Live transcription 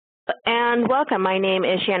and welcome. My name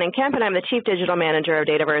is Shannon Kemp, and I'm the Chief Digital Manager of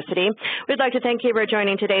DataVersity. We'd like to thank you for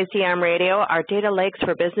joining today's DM Radio, our data lakes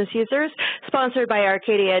for business users, sponsored by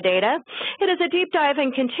Arcadia Data. It is a deep dive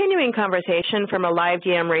and continuing conversation from a live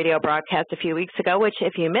DM Radio broadcast a few weeks ago, which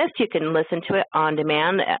if you missed, you can listen to it on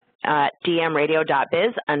demand at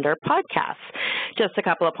dmradio.biz under podcasts. Just a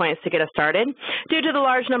couple of points to get us started. Due to the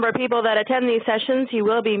large number of people that attend these sessions, you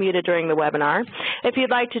will be muted during the webinar. If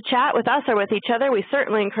you'd like to chat with us or with each other, we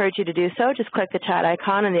certainly encourage you to do so. Just click the chat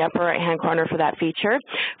icon in the upper right-hand corner for that feature.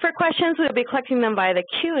 For questions, we'll be collecting them by the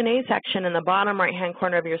Q&A section in the bottom right-hand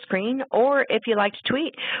corner of your screen, or if you like to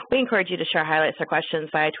tweet, we encourage you to share highlights or questions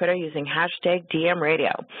via Twitter using hashtag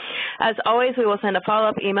DMRadio. As always, we will send a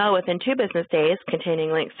follow-up email within 2 business days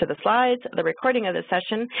containing links to the slides, the recording of the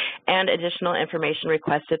session, and additional information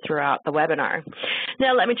requested throughout the webinar.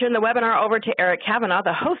 Now let me turn the webinar over to Eric Cavanaugh,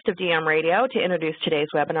 the host of DM Radio, to introduce today's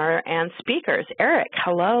webinar and speakers. Eric,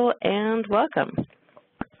 hello and welcome.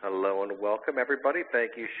 Hello and welcome, everybody.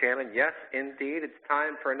 Thank you, Shannon. Yes, indeed, it's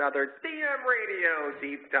time for another DM Radio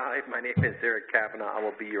Deep Dive. My name is Eric Cavanaugh. I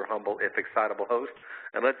will be your humble, if excitable host.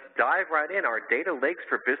 And let's dive right in. Our data lakes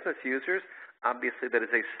for business users. Obviously, that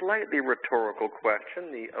is a slightly rhetorical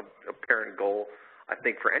question. The apparent goal, I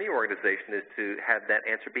think, for any organization is to have that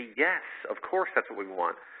answer be yes. Of course, that's what we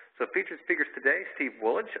want. So featured speakers today, Steve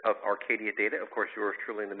Woolidge of Arcadia Data, of course, yours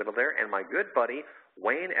truly in the middle there, and my good buddy,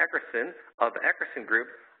 Wayne Eckerson of the Eckerson Group.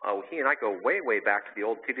 He and I go way, way back to the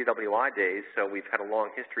old TDWI days, so we've had a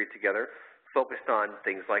long history together, focused on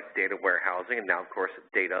things like data warehousing and now, of course,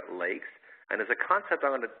 data lakes. And as a concept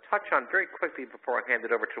I'm going to touch on very quickly before I hand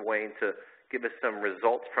it over to Wayne to give us some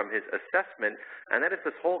results from his assessment, and that is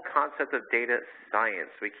this whole concept of data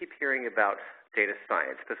science. We keep hearing about data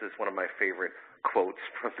science. This is one of my favorite quotes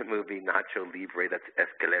from the movie Nacho Libre, that's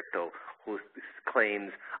Esqueleto, who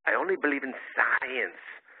claims, "I only believe in science."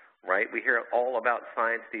 Right? We hear all about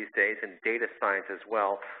science these days and data science as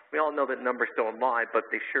well. We all know that numbers don't lie,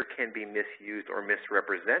 but they sure can be misused or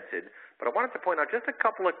misrepresented. But I wanted to point out just a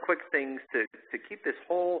couple of quick things to keep this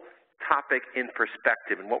whole topic in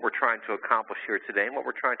perspective and what we're trying to accomplish here today and what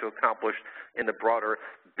we're trying to accomplish in the broader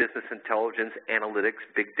business intelligence, analytics,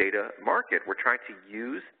 big data market. We're trying to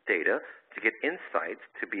use data to get insights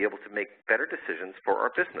to be able to make better decisions for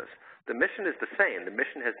our business. The mission is the same. The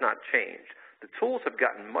mission has not changed. The tools have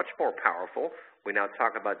gotten much more powerful. We now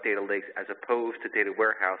talk about data lakes as opposed to data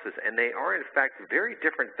warehouses, and they are, in fact, very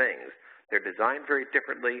different things. They're designed very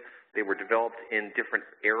differently. They were developed in different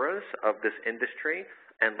eras of this industry.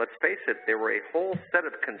 And let's face it, there were a whole set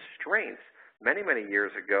of constraints many, many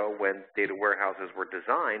years ago when data warehouses were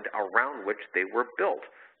designed around which they were built.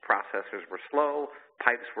 Processors were slow,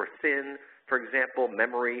 pipes were thin, for example,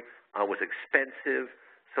 memory was expensive.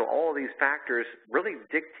 So all of these factors really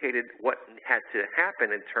dictated what had to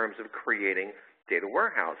happen in terms of creating data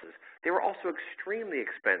warehouses. They were also extremely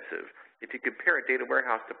expensive. If you compare a data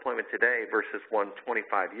warehouse deployment today versus one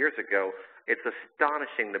 25 years ago, it's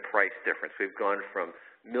astonishing the price difference. We've gone from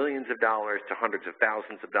millions of dollars to hundreds of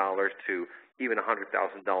thousands of dollars to even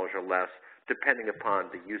 $100,000 or less, depending upon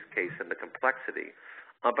the use case and the complexity.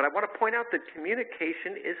 But I want to point out that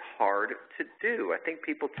communication is hard to do. I think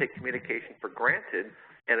people take communication for granted,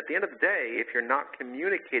 and at the end of the day, if you're not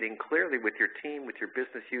communicating clearly with your team, with your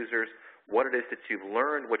business users, what it is that you've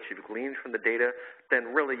learned, what you've gleaned from the data,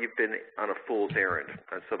 then really you've been on a fool's errand.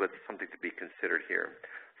 And so that's something to be considered here.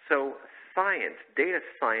 So science, data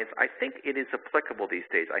science, I think it is applicable these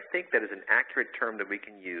days. I think that is an accurate term that we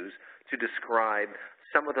can use to describe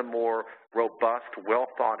some of the more robust,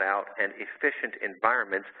 well-thought-out, and efficient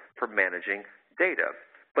environments for managing data.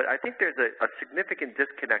 But I think there's a significant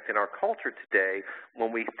disconnect in our culture today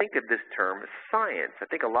when we think of this term science. I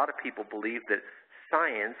think a lot of people believe that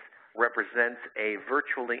science represents a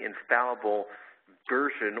virtually infallible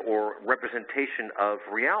version or representation of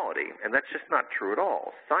reality, and that's just not true at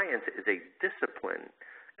all. Science is a discipline,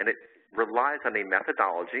 and it relies on a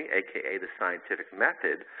methodology, aka the scientific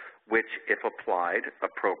method, which, if applied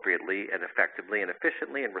appropriately and effectively and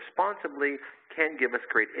efficiently and responsibly, can give us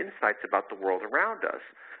great insights about the world around us.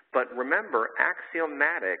 But remember,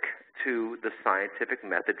 axiomatic to the scientific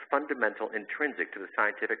method, fundamental, intrinsic to the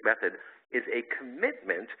scientific method, is a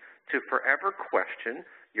commitment to forever question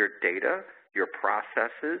your data, your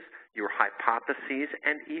processes, your hypotheses,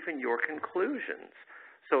 and even your conclusions.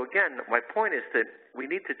 So again, my point is that we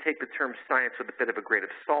need to take the term science with a bit of a grain of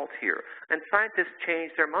salt here. And scientists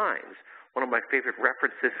change their minds. One of my favorite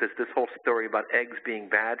references is this whole story about eggs being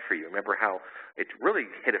bad for you. Remember how it really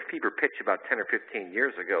hit a fever pitch about 10 or 15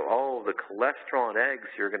 years ago. Oh, the cholesterol in eggs,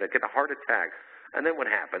 you're going to get a heart attack. And then what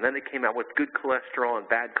happened? Then they came out with good cholesterol and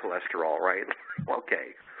bad cholesterol, right?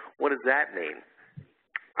 Okay. What does that mean?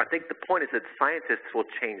 I think the point is that scientists will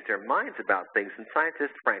change their minds about things, and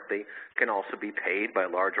scientists, frankly, can also be paid by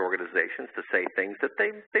large organizations to say things that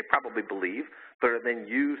they probably believe, but are then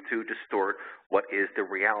used to distort what is the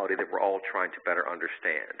reality that we're all trying to better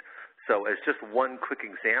understand. So as just one quick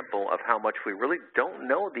example of how much we really don't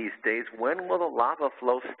know these days, when will the lava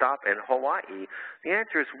flow stop in Hawaii? The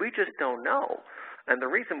answer is we just don't know. And the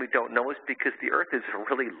reason we don't know is because the Earth is a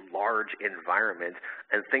really large environment,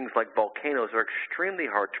 and things like volcanoes are extremely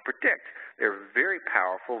hard to predict. They're very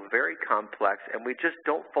powerful, very complex, and we just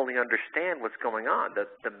don't fully understand what's going on.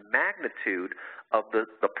 The magnitude of the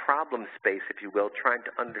problem space, if you will, trying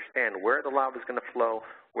to understand where the lava is going to flow,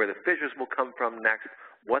 where the fissures will come from next,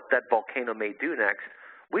 what that volcano may do next,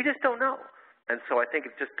 we just don't know. And so I think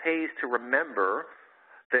it just pays to remember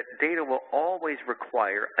that data will always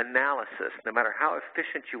require analysis. No matter how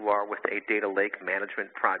efficient you are with a data lake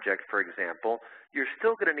management project, for example, you're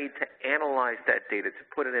still going to need to analyze that data, to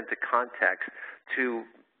put it into context, to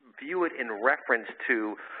view it in reference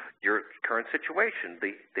to your current situation,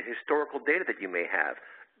 the historical data that you may have.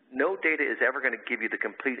 No data is ever going to give you the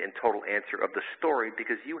complete and total answer of the story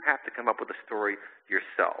because you have to come up with a story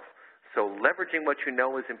yourself. So leveraging what you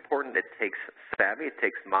know is important. It takes savvy, it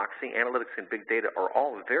takes moxie. Analytics and big data are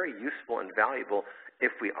all very useful and valuable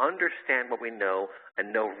if we understand what we know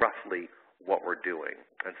and know roughly what we're doing.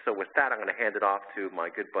 And so with that, I'm going to hand it off to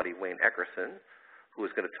my good buddy Wayne Eckerson, who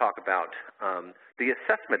is going to talk about the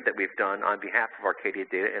assessment that we've done on behalf of Arcadia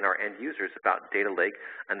Data and our end users about Data Lake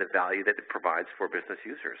and the value that it provides for business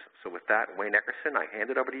users. So with that, Wayne Eckerson, I hand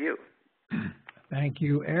it over to you. Thank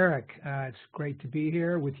you, Eric. It's great to be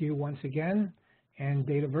here with you once again, and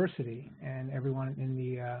DATAVERSITY, and everyone in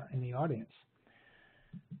the audience.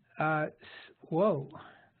 Whoa,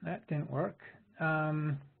 that didn't work.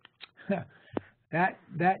 That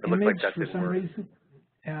image like for some reason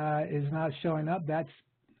is not showing up. That's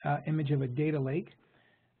image of a data lake.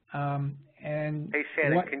 And hey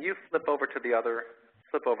Shannon, can you flip over to the other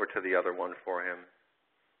one for him?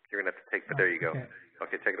 You're gonna have to take. But there you go.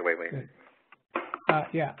 Okay, take it away, Wayne. Good.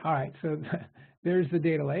 Yeah, all right, so there's the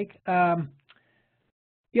data lake.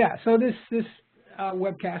 Yeah, so this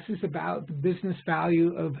webcast is about the business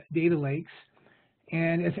value of data lakes.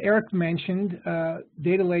 And as Eric mentioned,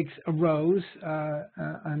 data lakes arose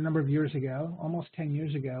a number of years ago, almost 10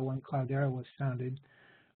 years ago when Cloudera was founded,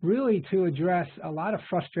 really to address a lot of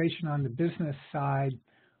frustration on the business side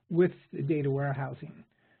with the data warehousing.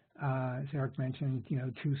 As Eric mentioned,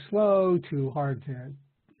 too slow, too hard to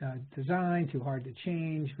design, too hard to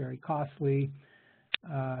change, very costly.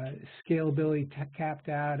 Scalability capped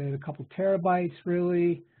out at a couple terabytes,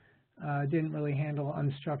 really. Didn't really handle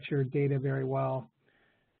unstructured data very well.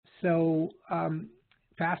 So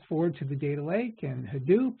fast forward to the data lake and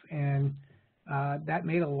Hadoop, and that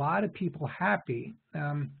made a lot of people happy.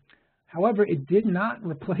 However, it did not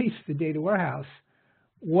replace the data warehouse.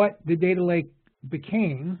 What the data lake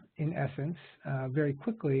became, in essence, very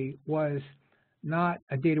quickly, was not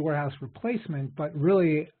a data warehouse replacement, but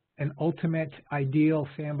really an ultimate ideal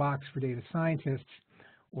sandbox for data scientists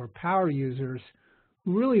or power users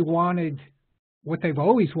who really wanted what they've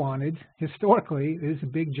always wanted historically, is a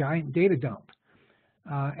big giant data dump.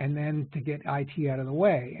 And then to get IT out of the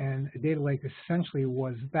way. And a data lake essentially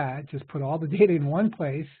was that, just put all the data in one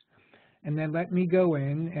place and then let me go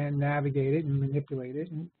in and navigate it and manipulate it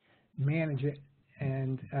and manage it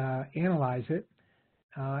and analyze it.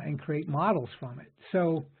 And create models from it.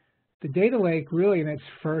 So the data lake really in its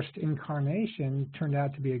first incarnation turned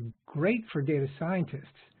out to be great for data scientists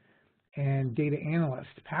and data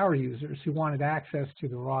analysts, power users who wanted access to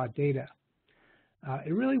the raw data.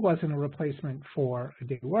 It really wasn't a replacement for a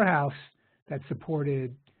data warehouse that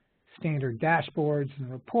supported standard dashboards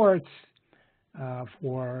and reports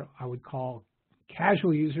for, I would call,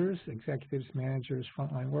 casual users, executives, managers,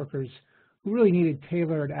 frontline workers, who really needed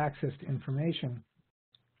tailored access to information.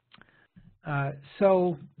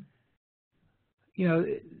 So,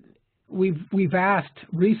 we've asked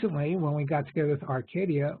recently when we got together with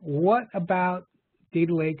Arcadia, what about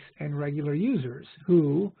data lakes and regular users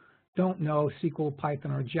who don't know SQL,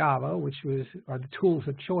 Python, or Java, which are the tools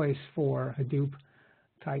of choice for Hadoop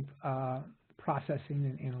type processing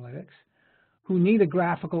and analytics, who need a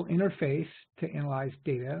graphical interface to analyze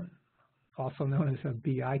data, also known as a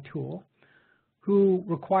BI tool, who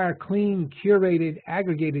require clean, curated,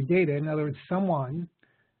 aggregated data. In other words, someone,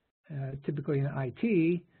 typically in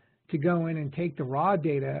IT, to go in and take the raw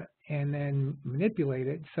data and then manipulate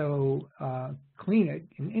it, so clean it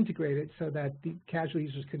and integrate it so that the casual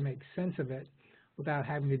users can make sense of it without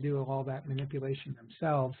having to do all that manipulation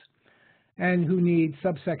themselves. and who need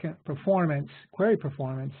sub-second performance, query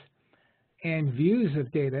performance, and views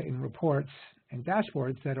of data in reports and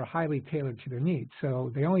dashboards that are highly tailored to their needs.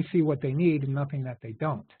 So they only see what they need and nothing that they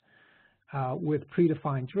don't, with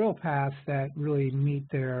predefined drill paths that really meet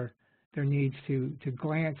their needs to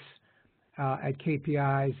glance at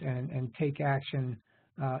KPIs and take action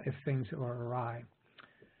if things are awry.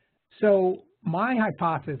 So my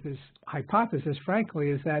hypothesis, frankly,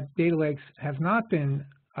 is that data lakes have not been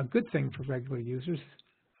a good thing for regular users,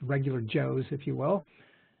 regular Joes, if you will,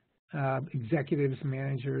 executives,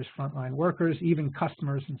 managers, frontline workers, even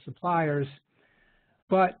customers and suppliers.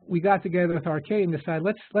 But we got together with Arcadia and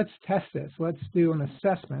decided, let's test this. Let's do an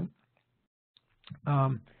assessment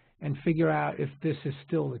and figure out if this is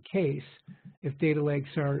still the case, if data lakes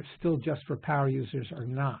are still just for power users or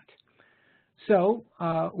not. So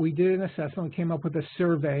we did an assessment. We came up with a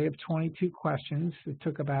survey of 22 questions. It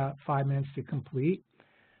took about 5 minutes to complete.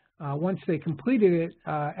 Once they completed it,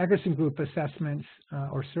 Eggerson Group assessments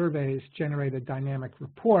or surveys generate a dynamic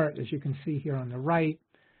report, as you can see here on the right.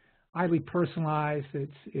 Highly personalized.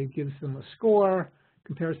 It gives them a score,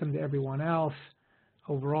 compares them to everyone else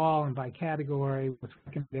overall and by category, with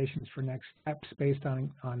recommendations for next steps based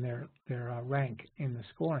on their rank in the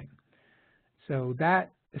scoring. So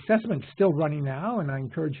that assessment is still running now, and I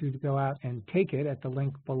encourage you to go out and take it at the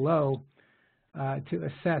link below to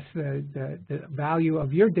assess the value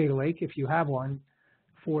of your data lake, if you have one,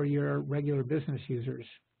 for your regular business users.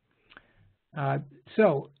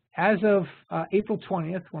 So as of April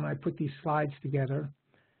 20th, when I put these slides together,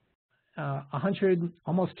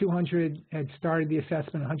 almost 200 had started the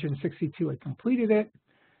assessment, 162 had completed it.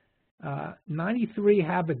 93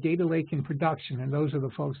 have a data lake in production, and those are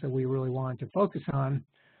the folks that we really wanted to focus on.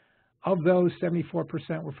 Of those,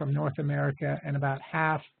 74% were from North America, and about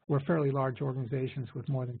half were fairly large organizations with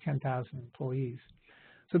more than 10,000 employees.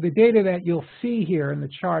 So the data that you'll see here in the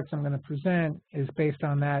charts I'm going to present is based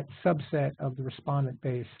on that subset of the respondent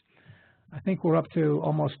base. I think we're up to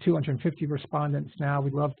almost 250 respondents now.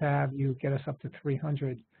 We'd love to have you get us up to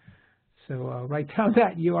 300. So write down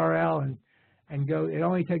that URL and go. It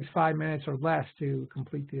only takes 5 minutes or less to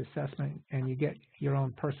complete the assessment, and you get your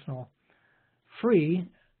own personal free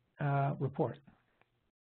report.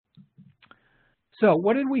 So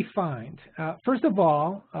what did we find? First of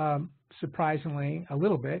all, surprisingly a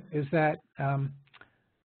little bit, is that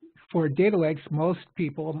for data lakes, most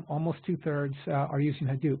people, almost 2/3, are using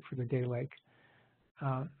Hadoop for their data lake.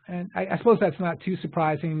 And I suppose that's not too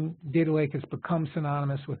surprising. Data lake has become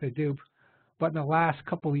synonymous with Hadoop, but in the last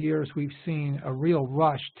couple of years, we've seen a real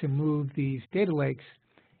rush to move these data lakes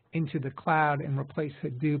into the cloud and replace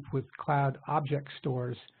Hadoop with cloud object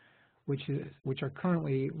stores, which are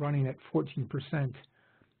currently running at 14%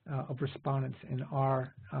 of respondents in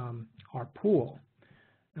our pool.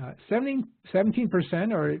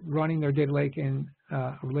 17% are running their data lake in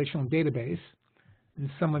a relational database, and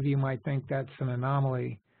some of you might think that's an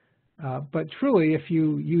anomaly. But truly, if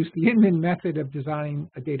you use the Inman method of designing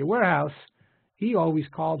a data warehouse, he always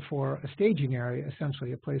called for a staging area,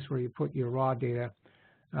 essentially a place where you put your raw data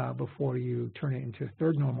before you turn it into a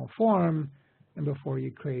third normal form, and before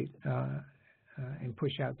you create and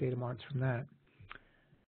push out data marts from that.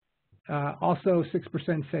 Also,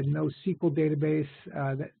 6% said NoSQL database.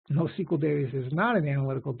 That NoSQL database is not an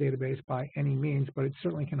analytical database by any means, but it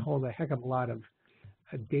certainly can hold a heck of a lot of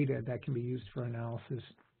data that can be used for analysis.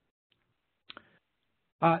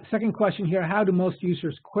 Second question here, how do most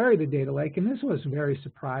users query the data lake? And this was very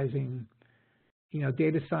surprising. You know,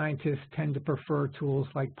 data scientists tend to prefer tools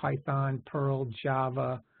like Python, Perl,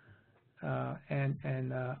 Java,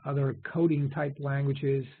 and other coding type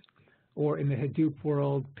languages, or in the Hadoop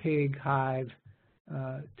world, Pig, Hive,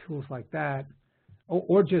 tools like that,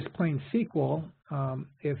 or just plain SQL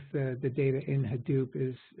if the data in Hadoop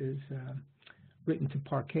is written to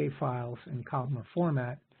Parquet files in columnar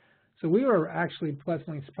format. So we were actually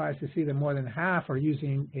pleasantly surprised to see that more than half are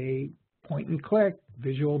using a point-and-click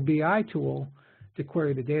Visual BI tool to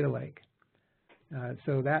query the data lake.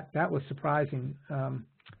 So that was surprising.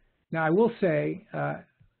 Now, I will say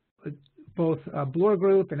both Bloor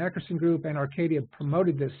Group and Eckerson Group and Arcadia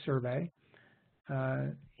promoted this survey,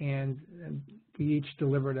 and we each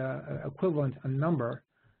delivered a equivalent a number.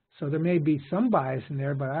 So there may be some bias in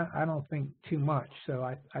there, but I don't think too much. So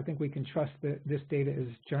I think we can trust that this data is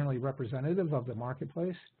generally representative of the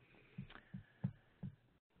marketplace.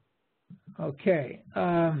 Okay.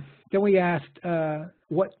 Then we asked, where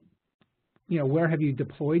have you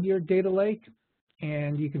deployed your data lake?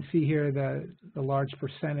 And you can see here the large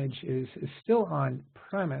percentage is still on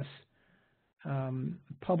premise.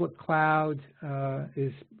 Public cloud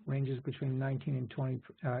ranges between 19 and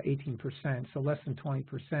 18%, so less than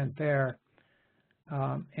 20% there,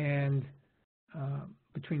 and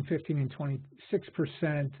between 15 and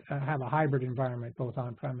 26% have a hybrid environment, both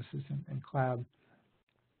on premises and cloud.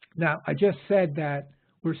 Now, I just said that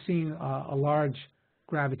we're seeing a large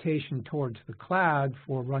gravitation towards the cloud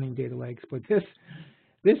for running data lakes, but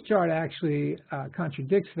this chart actually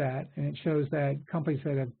contradicts that, and it shows that companies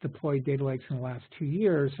that have deployed data lakes in the last 2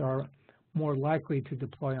 years are more likely to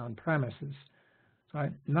deploy on premises. So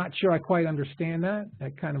I'm not sure I quite understand that.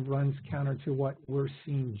 That kind of runs counter to what we're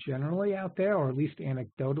seeing generally out there, or at least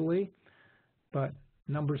anecdotally, but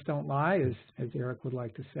numbers don't lie, as Eric would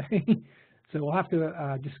like to say. So we'll have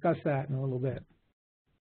to discuss that in a little bit.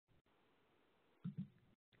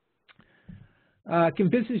 Can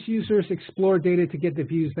business users explore data to get the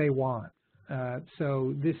views they want?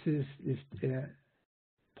 So this is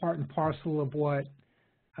part and parcel of what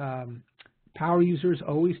power users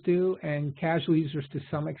always do and casual users to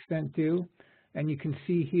some extent do. And you can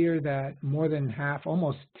see here that more than half,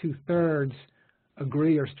 almost 2/3,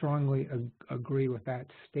 agree or strongly agree with that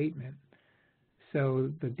statement.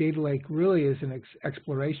 So the data lake really is an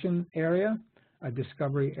exploration area, a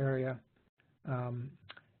discovery area.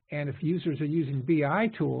 And if users are using BI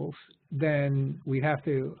tools, then we have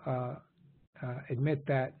to admit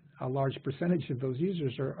that a large percentage of those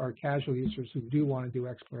users are casual users who do want to do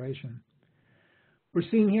exploration. We're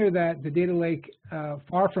seeing here that the data lake,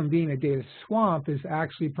 far from being a data swamp, is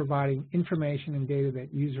actually providing information and data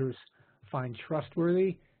that users find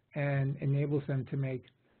trustworthy and enables them to make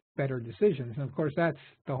better decisions. And of course, that's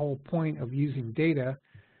the whole point of using data,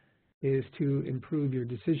 is to improve your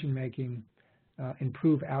decision making,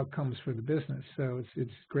 improve outcomes for the business. So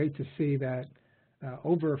it's great to see that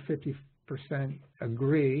over 50%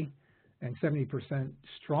 agree and 70%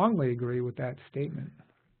 strongly agree with that statement.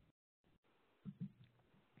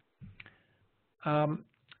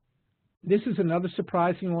 This is another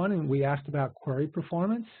surprising one, and we asked about query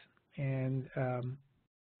performance, and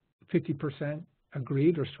 50%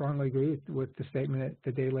 agreed or strongly agreed with the statement that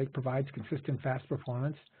the data lake provides consistent, fast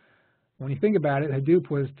performance. When you think about it, Hadoop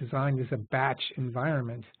was designed as a batch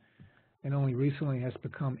environment and only recently has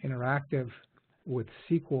become interactive with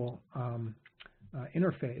SQL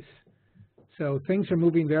interface. So things are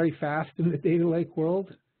moving very fast in the data lake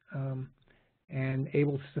world and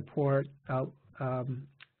able to support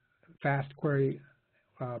fast query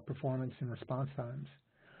performance and response times.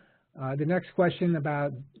 The next question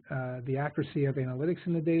about the accuracy of analytics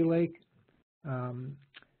in the data lake,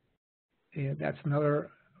 that's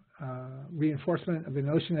another reinforcement of the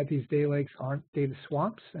notion that these data lakes aren't data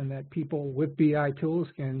swamps, and that people with BI tools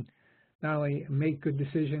can not only make good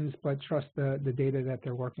decisions, but trust the data that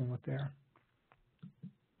they're working with there.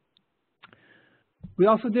 We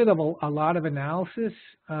also did a lot of analysis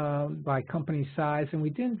by company size, and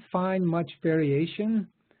we didn't find much variation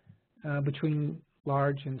between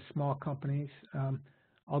large and small companies,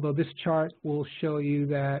 although this chart will show you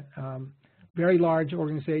that very large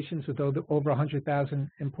organizations with over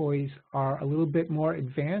 100,000 employees are a little bit more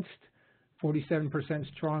advanced. 47%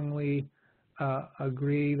 strongly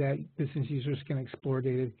agree that business users can explore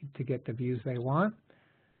data to get the views they want,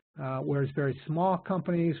 whereas very small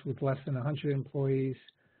companies with less than 100 employees,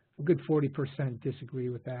 a good 40% disagree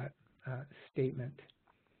with that statement.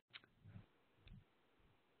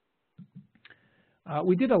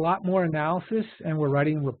 We did a lot more analysis, and we're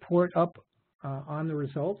writing a report up on the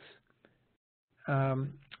results.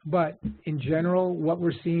 But in general, what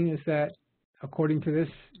we're seeing is that, according to this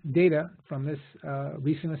data from this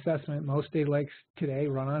recent assessment, most data lakes today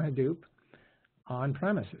run on Hadoop on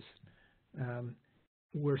premises.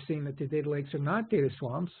 We're seeing that the data lakes are not data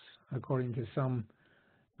swamps, according to some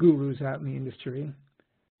gurus out in the industry,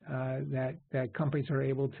 that companies are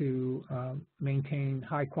able to maintain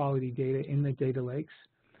high-quality data in the data lakes.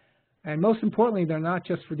 And most importantly, they're not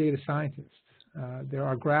just for data scientists. There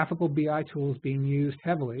are graphical BI tools being used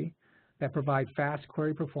heavily that provide fast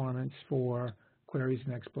query performance for queries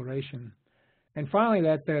and exploration. And finally,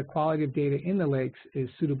 that the quality of data in the lakes is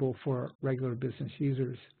suitable for regular business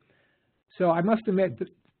users. So I must admit that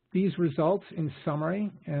these results, in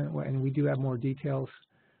summary, and we do have more details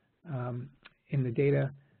in the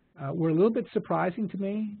data, were a little bit surprising to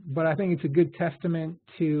me, but I think it's a good testament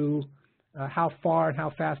to how far and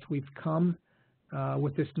how fast we've come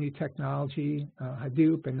with this new technology,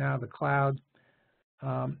 Hadoop, and now the cloud.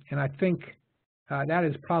 And I think that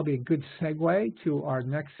is probably a good segue to our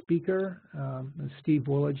next speaker, Steve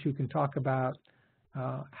Woolidge, who can talk about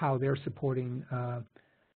how they're supporting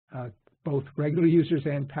both regular users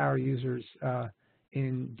and power users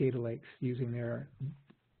in data lakes using their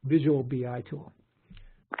visual BI tool.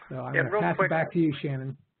 So I'm going to pass it back to you,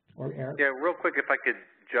 Shannon, or Eric. Yeah, real quick, if I could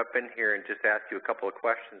jump in here and just ask you a couple of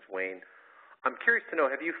questions, Wayne. I'm curious to know,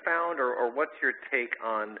 have you found, or what's your take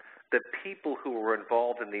on the people who were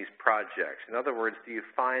involved in these projects? In other words, do you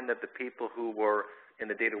find that the people who were in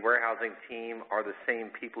the data warehousing team are the same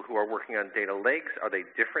people who are working on data lakes? Are they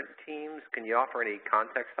different teams? Can you offer any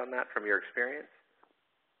context on that from your experience?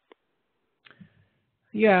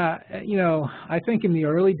 Yeah, I think in the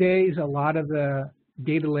early days, a lot of the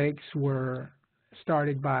data lakes were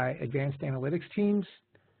started by advanced analytics teams,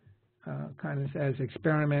 kind of as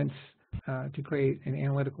experiments to create an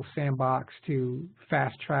analytical sandbox to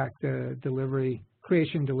fast-track the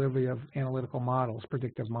creation delivery of analytical models,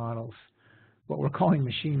 predictive models, what we're calling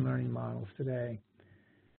machine learning models today.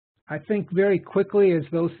 I think very quickly as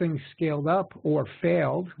those things scaled up or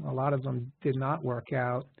failed, a lot of them did not work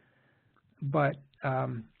out, but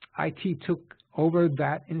IT took over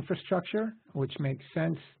that infrastructure, which makes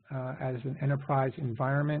sense as an enterprise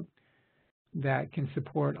environment that can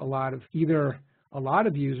support either a lot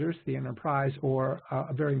of users, the enterprise, or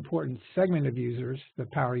a very important segment of users, the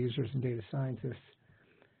power users and data scientists.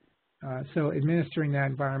 So administering that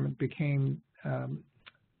environment became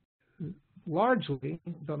largely,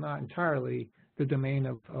 though not entirely, the domain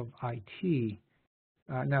of IT.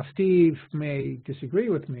 Now, Steve may disagree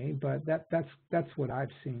with me, but that's what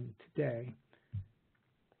I've seen today.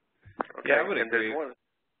 Okay. Yeah, I would agree.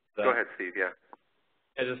 Go ahead, Steve. Yeah.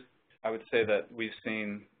 I would say that we've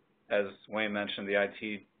seen, as Wayne mentioned, the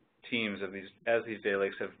IT teams of as these data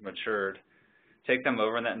lakes have matured, take them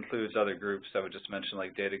over, and that includes other groups I would just mention,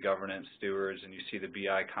 like data governance stewards, and you see the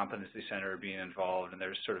BI competency center being involved, and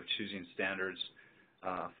they're sort of choosing standards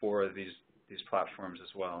for these platforms as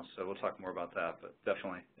well. So we'll talk more about that, but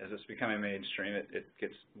definitely, as it's becoming mainstream, it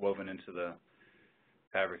gets woven into the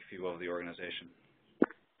fabric, if you will, of the organization.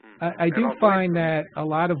 I do find that a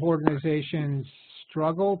lot of organizations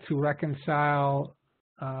struggle to reconcile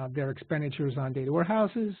their expenditures on data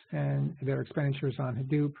warehouses and their expenditures on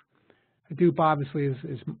Hadoop. Hadoop obviously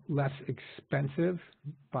is less expensive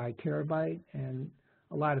by terabyte, and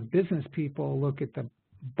a lot of business people look at the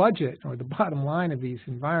budget or the bottom line of these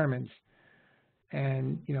environments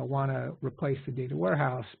and want to replace the data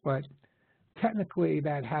warehouse, but technically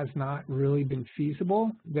that has not really been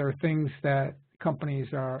feasible. There are things that companies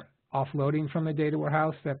are offloading from the data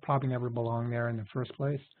warehouse that probably never belonged there in the first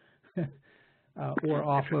place, or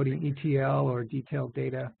offloading ETL or detailed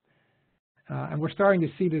data. And we're starting to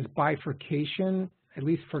see this bifurcation, at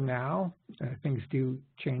least for now. Things do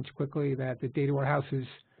change quickly, that the data warehouse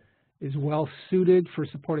is well suited for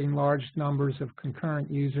supporting large numbers of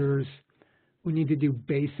concurrent users who need to do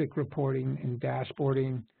basic reporting and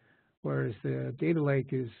dashboarding, whereas the data lake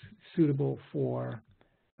is suitable for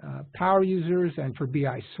power users and for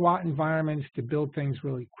BI SWAT environments to build things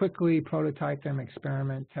really quickly, prototype them,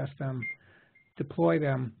 experiment, test them, deploy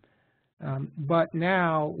them. But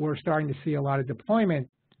now we're starting to see a lot of deployment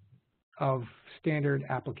of standard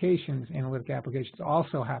applications, analytic applications,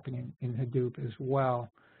 also happening in Hadoop as well.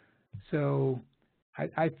 So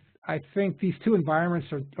I think these two environments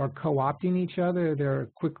are co-opting each other. They're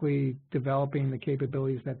quickly developing the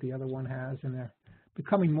capabilities that the other one has, and they're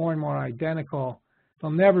becoming more and more identical. They'll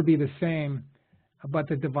never be the same, but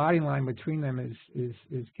the dividing line between them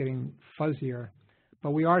is getting fuzzier.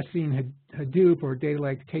 But we are seeing Hadoop or data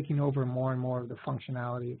lake taking over more and more of the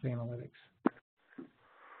functionality of analytics.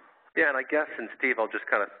 Yeah, and I guess, and Steve, I'll just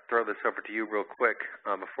kind of throw this over to you real quick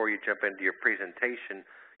before you jump into your presentation.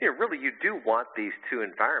 Really, you do want these two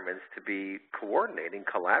environments to be coordinating,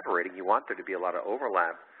 collaborating. You want there to be a lot of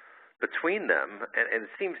overlap between them. And it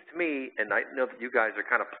seems to me, and I know that you guys are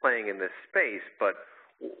kind of playing in this space, but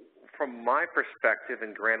from my perspective,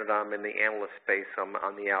 and granted I'm in the analyst space, I'm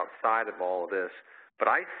on the outside of all of this, but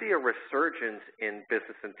I see a resurgence in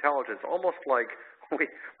business intelligence, almost like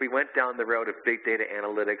we went down the road of big data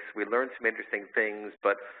analytics. We learned some interesting things,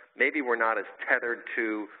 but maybe we're not as tethered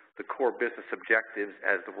to the core business objectives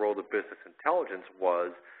as the world of business intelligence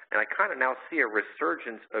was. And I kind of now see a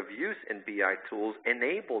resurgence of use in BI tools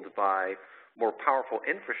enabled by more powerful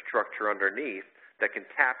infrastructure underneath that can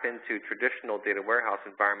tap into traditional data warehouse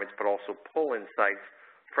environments, but also pull insights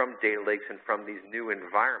from data lakes and from these new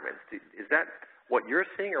environments. Is that what you're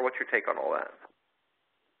seeing, or what's your take on all that?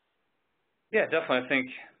 Yeah, definitely. I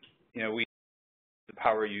think, the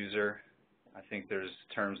power user, I think there's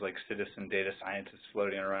terms like citizen data scientists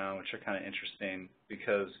floating around, which are kind of interesting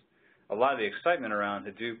because a lot of the excitement around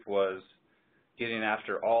Hadoop was getting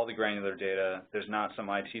after all the granular data. There's not some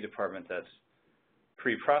IT department that's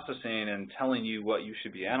pre-processing and telling you what you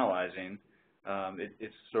should be analyzing.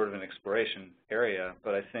 it's sort of an exploration area,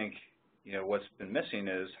 but I think what's been missing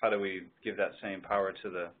is how do we give that same power to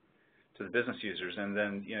the business users. And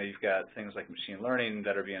then you've got things like machine learning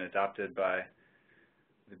that are being adopted by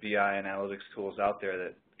the BI and analytics tools out there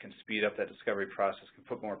that can speed up that discovery process, can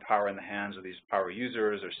put more power in the hands of these power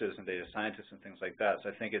users or citizen data scientists and things like that. So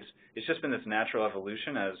I think it's just been this natural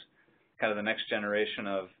evolution as kind of the next generation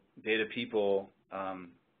of data people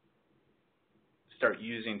start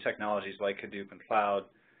using technologies like Hadoop and cloud.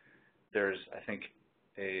 There's, I think,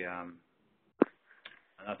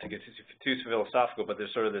 not to get too philosophical, but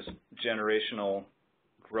there's sort of this generational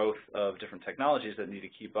growth of different technologies that need to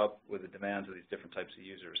keep up with the demands of these different types of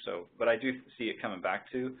users. So, but I do see it coming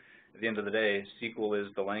back to, at the end of the day, SQL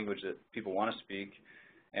is the language that people want to speak,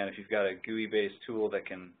 and if you've got a GUI-based tool that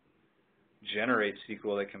can generate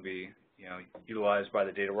SQL that can be utilized by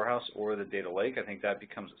the data warehouse or the data lake, I think that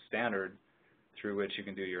becomes a standard through which you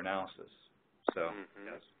can do your analysis. So,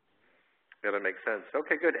 yes. Yeah, that makes sense.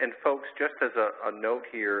 Okay, good. And folks, just as a note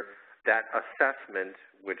here, that assessment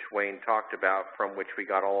which Wayne talked about, from which we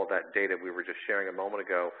got all of that data we were just sharing a moment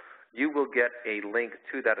ago, you will get a link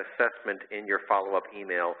to that assessment in your follow-up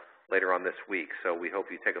email later on this week. So we hope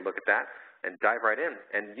you take a look at that and dive right in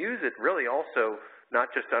and use it really also not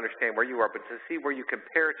just to understand where you are, but to see where you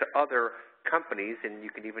compare to other companies, and you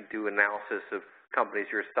can even do analysis of companies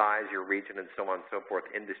your size, your region, and so on and so forth,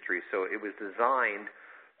 industry. So it was designed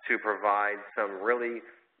to provide some really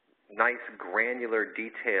nice granular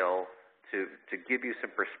detail to give you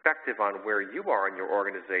some perspective on where you are in your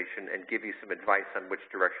organization and give you some advice on which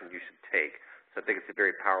direction you should take. So I think it's a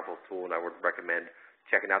very powerful tool, and I would recommend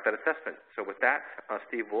checking out that assessment. So with that,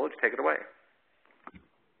 Steve Woolidge, take it away.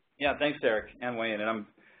 Yeah, thanks, Eric and Wayne. And I'm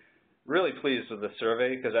really pleased with the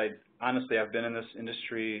survey because honestly, I've been in this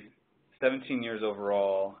industry 17 years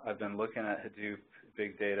overall. I've been looking at Hadoop,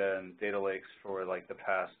 big data, and data lakes for like the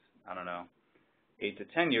past, I don't know, 8 to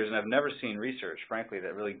 10 years, and I've never seen research, frankly,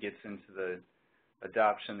 that really gets into the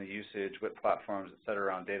adoption, the usage, what platforms, et cetera,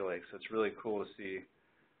 around data lakes. So it's really cool to see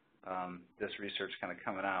this research kind of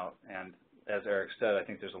coming out. And as Eric said, I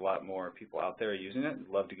think there's a lot more people out there using it.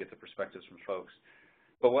 I'd love to get the perspectives from folks.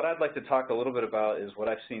 But what I'd like to talk a little bit about is what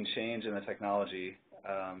I've seen change in the technology.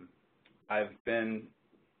 I've been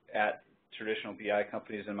at traditional BI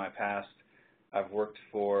companies in my past. I've worked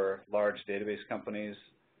for large database companies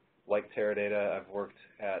like Teradata. I've worked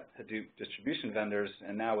at Hadoop distribution vendors,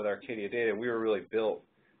 and now with Arcadia Data, we were really built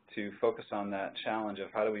to focus on that challenge of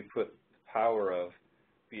how do we put the power of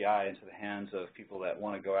BI into the hands of people that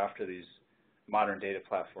want to go after these modern data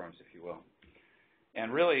platforms, if you will.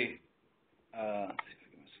 And really,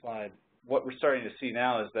 slide, what we're starting to see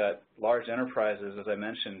now is that large enterprises, as I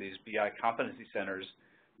mentioned, these BI competency centers,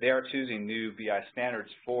 they are choosing new BI standards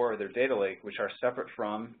for their data lake, which are separate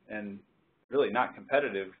from and really not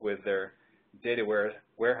competitive with their data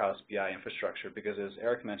warehouse BI infrastructure, because as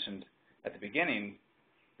Eric mentioned at the beginning,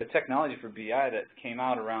 the technology for BI that came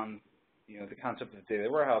out around the concept of the data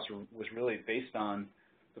warehouse was really based on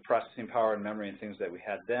the processing power and memory and things that we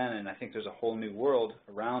had then, and I think there's a whole new world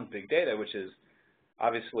around big data, which is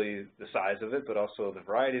obviously the size of it, but also the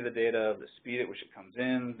variety of the data, the speed at which it comes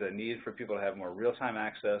in, the need for people to have more real-time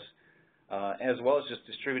access, as well as just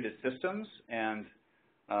distributed systems and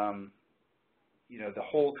the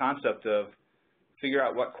whole concept of figure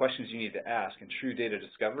out what questions you need to ask in true data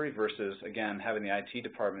discovery versus, again, having the IT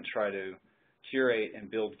department try to curate and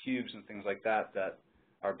build cubes and things like that that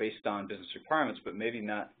are based on business requirements, but maybe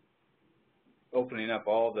not opening up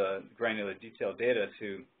all the granular detailed data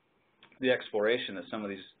to the exploration that some of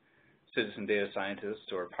these citizen data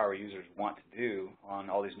scientists or power users want to do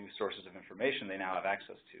on all these new sources of information they now have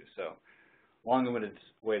access to. So long-winded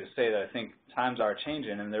way to say that I think times are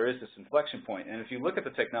changing and there is this inflection point. And if you look at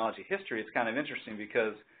the technology history, it's kind of interesting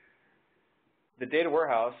because the data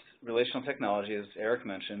warehouse, relational technology, as Eric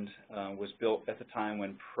mentioned, was built at the time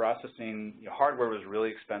when processing, hardware was really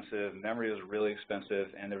expensive, memory was really expensive,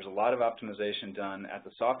 and there was a lot of optimization done at the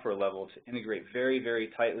software level to integrate very, very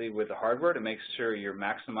tightly with the hardware to make sure you're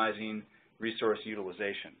maximizing resource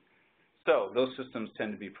utilization. So those systems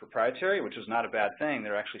tend to be proprietary, which is not a bad thing.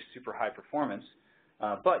 They're actually super high performance,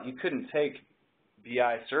 but you couldn't take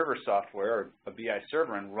BI server software or a BI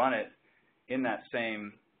server and run it in that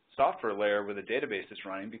same software layer where the database is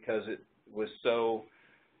running because it was so,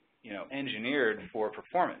 engineered for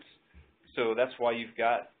performance. So that's why you've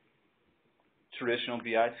got traditional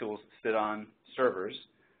BI tools that sit on servers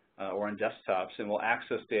or on desktops and will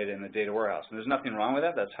access data in the data warehouse. And there's nothing wrong with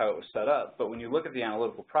that. That's how it was set up. But when you look at the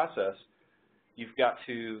analytical process, you've got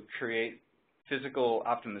to create physical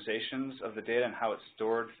optimizations of the data and how it's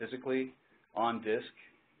stored physically on disk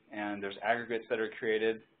and there's aggregates that are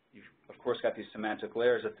created. You've, of course, got these semantic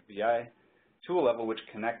layers at the BI tool level which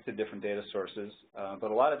connect to different data sources,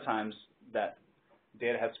 but a lot of times that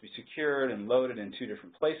data has to be secured and loaded in two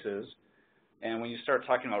different places. And when you start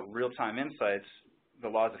talking about real-time insights, the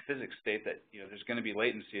laws of physics state that there's going to be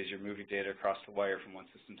latency as you're moving data across the wire from one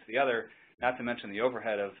system to the other, not to mention the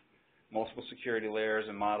overhead of multiple security layers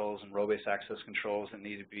and models and role-based access controls that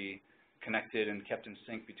need to be connected and kept in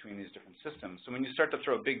sync between these different systems. So when you start to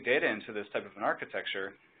throw big data into this type of an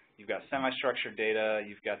architecture, you've got semi-structured data,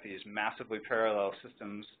 you've got these massively parallel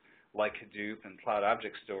systems like Hadoop and cloud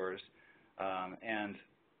object stores, and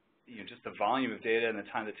just the volume of data and the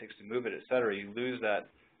time that it takes to move it, et cetera, you lose that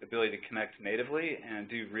ability to connect natively and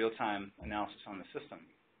do real-time analysis on the system.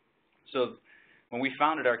 So when we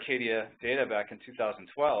founded Arcadia Data back in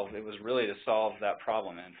 2012, it was really to solve that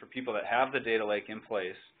problem. And for people that have the data lake in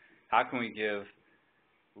place, how can we give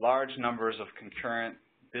large numbers of concurrent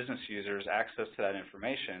business users access to that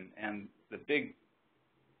information? And the big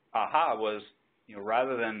aha was,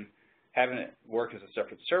 rather than having it work as a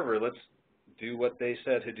separate server, let's do what they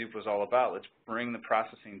said Hadoop was all about. Let's bring the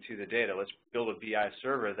processing to the data. Let's build a BI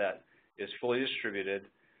server that is fully distributed,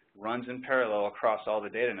 runs in parallel across all the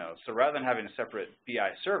data nodes. So rather than having a separate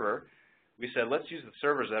BI server, we said let's use the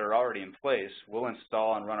servers that are already in place. We'll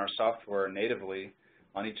install and run our software natively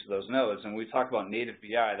on each of those nodes. And when we talk about native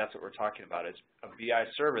BI, that's what we're talking about. It's a BI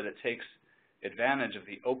server that takes advantage of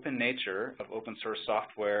the open nature of open source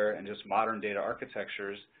software and just modern data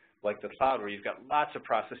architectures like the cloud, where you've got lots of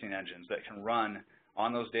processing engines that can run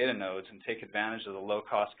on those data nodes and take advantage of the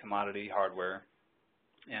low-cost commodity hardware.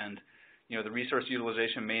 And the resource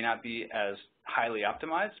utilization may not be as highly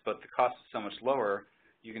optimized, but the cost is so much lower,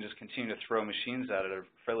 you can just continue to throw machines at it at a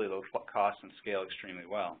fairly low cost and scale extremely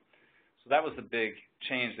well. So that was the big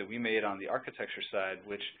change that we made on the architecture side,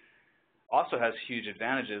 which also has huge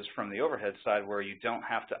advantages from the overhead side, where you don't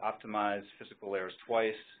have to optimize physical layers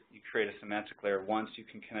twice. You create a semantic layer once. You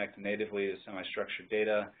can connect natively to semi-structured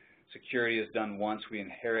data. Security is done once. We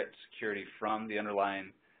inherit security from the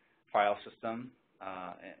underlying file system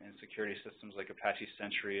and security systems like Apache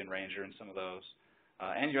Sentry and Ranger and some of those.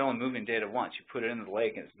 And you're only moving data once. You put it in the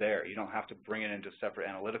lake and it's there. You don't have to bring it into a separate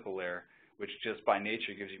analytical layer, which just by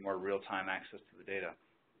nature gives you more real-time access to the data.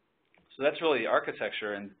 So that's really the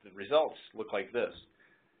architecture, and the results look like this.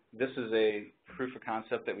 This is a proof of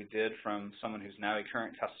concept that we did from someone who's now a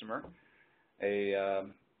current customer, a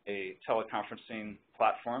teleconferencing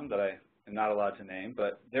platform that I am not allowed to name,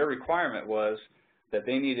 but their requirement was that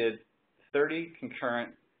they needed 30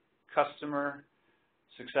 concurrent customer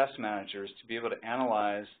success managers to be able to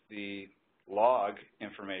analyze the log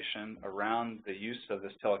information around the use of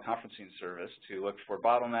this teleconferencing service to look for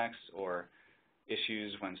bottlenecks or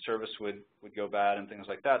issues when service would go bad and things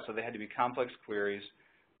like that. So they had to be complex queries,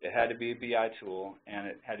 it had to be a BI tool, and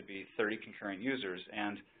it had to be 30 concurrent users.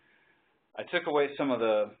 And I took away some of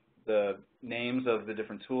the names of the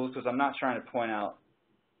different tools because I'm not trying to point out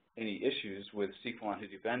any issues with SQL and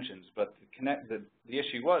Hadoop engines, but the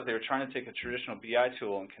issue was they were trying to take a traditional BI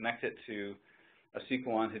tool and connect it to a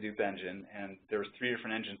SQL and Hadoop engine, and there was 3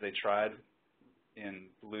 different engines they tried in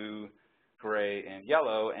blue, gray, and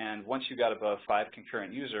yellow, and once you got above 5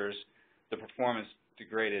 concurrent users, the performance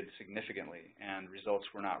degraded significantly and results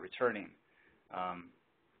were not returning.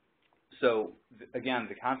 So again,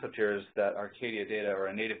 the concept here is that Arcadia Data, or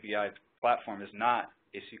a native BI platform, is not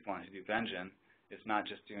a SQL and Hadoop engine. It's not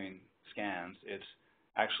just doing scans. It's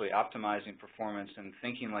actually optimizing performance and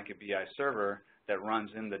thinking like a BI server that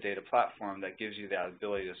runs in the data platform that gives you that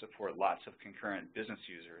ability to support lots of concurrent business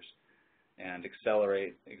users and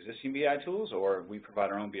accelerate existing BI tools, or we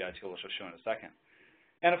provide our own BI tool, which I'll show in a second.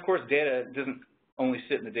 And of course, data doesn't only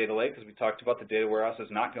sit in the data lake, as we talked about. The data warehouse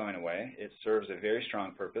is not going away. It serves a very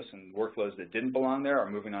strong purpose, and workloads that didn't belong there are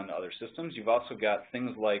moving on to other systems. You've also got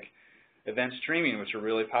things like event streaming, which are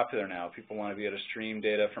really popular now. People want to be able to stream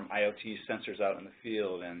data from IoT sensors out in the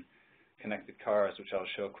field and connected cars, which I'll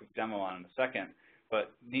show a quick demo on in a second.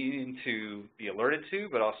 But needing to be alerted to,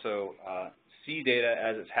 but also see data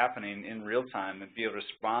as it's happening in real time and be able to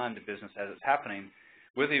respond to business as it's happening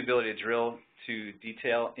with the ability to drill to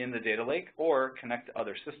detail in the data lake or connect to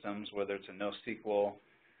other systems, whether it's a NoSQL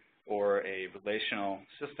or a relational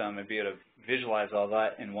system, and be able to visualize all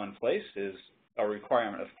that in one place is a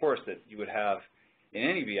requirement, of course, that you would have in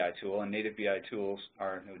any BI tool, and native BI tools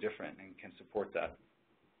are no different and can support that.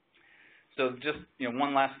 So just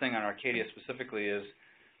one last thing on Arcadia specifically is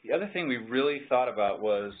the other thing we really thought about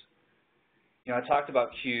was, I talked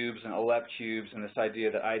about cubes and OLAP cubes and this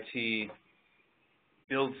idea that IT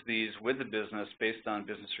builds these with the business based on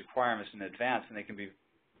business requirements in advance, and they can be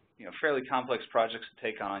fairly complex projects to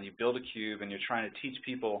take on. You build a cube and you're trying to teach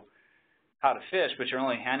people how to fish, but you're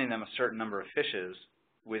only handing them a certain number of fishes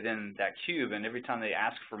within that cube, and every time they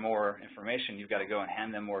ask for more information, you've got to go and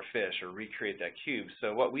hand them more fish or recreate that cube.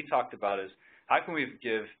 So what we talked about is how can we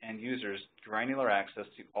give end users granular access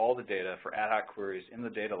to all the data for ad hoc queries in the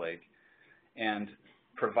data lake and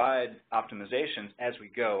provide optimizations as we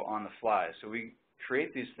go on the fly. So we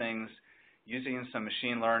create these things using some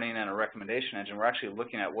machine learning and a recommendation engine. We're actually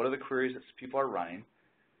looking at what are the queries that people are running,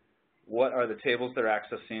 what are the tables they're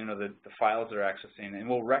accessing or the files they're accessing, and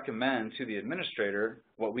we'll recommend to the administrator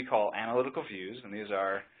what we call analytical views, and these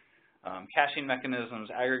are caching mechanisms,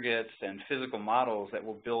 aggregates, and physical models that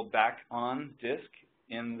will build back on disk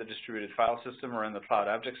in the distributed file system or in the cloud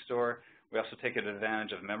object store. We also take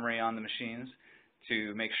advantage of memory on the machines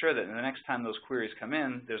to make sure that the next time those queries come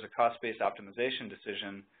in, there's a cost-based optimization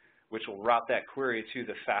decision which will route that query to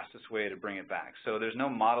the fastest way to bring it back. So there's no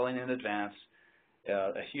modeling in advance.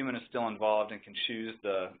 A human is still involved and can choose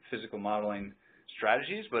the physical modeling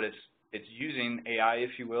strategies, but it's using AI,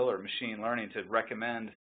 if you will, or machine learning to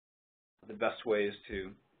recommend the best ways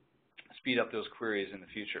to speed up those queries in the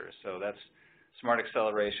future. So that's smart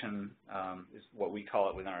acceleration is what we call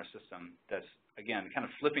it within our system. That's, again, kind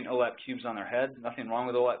of flipping OLAP cubes on their head. Nothing wrong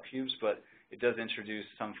with OLAP cubes, but it does introduce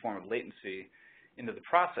some form of latency into the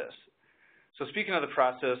process. So speaking of the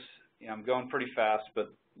process, I'm going pretty fast,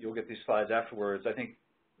 but you'll get these slides afterwards. I think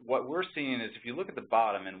what we're seeing is if you look at the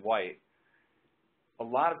bottom in white, a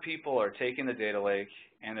lot of people are taking the data lake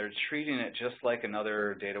and they're treating it just like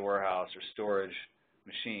another data warehouse or storage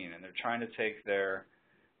machine, and they're trying to take their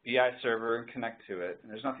BI server and connect to it.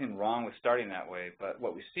 And there's nothing wrong with starting that way, but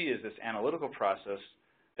what we see is this analytical process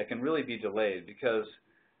that can really be delayed because,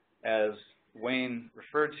 as Wayne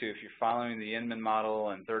referred to, if you're following the Inman model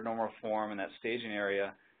and third normal form and that staging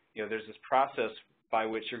area, there's this process by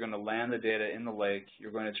which you're going to land the data in the lake,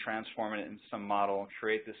 you're going to transform it into some model,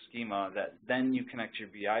 create this schema that then you connect to your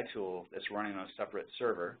BI tool that's running on a separate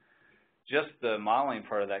server. Just the modeling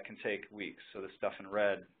part of that can take weeks. So the stuff in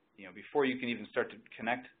red, before you can even start to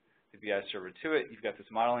connect the BI server to it, you've got this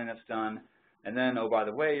modeling that's done, and then, oh, by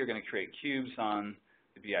the way, you're going to create cubes on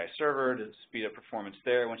the BI server to speed up performance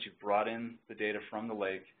there once you've brought in the data from the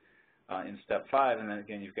lake in step 5, and then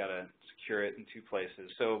again you've got to secure it in 2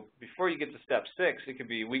 places. So before you get to step 6, it could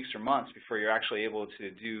be weeks or months before you're actually able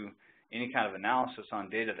to do any kind of analysis on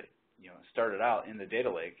data that started out in the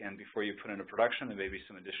data lake, and before you put into production there may be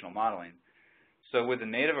some additional modeling. So with the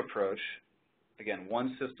native approach, again,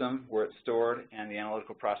 one system where it's stored and the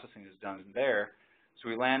analytical processing is done there. So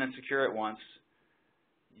we land and secure it once.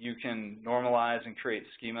 You can normalize and create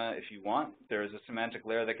schema if you want. There is a semantic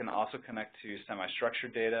layer that can also connect to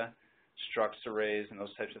semi-structured data, structs, arrays, and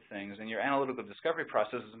those types of things. And your analytical discovery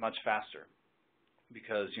process is much faster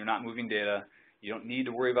because you're not moving data. You don't need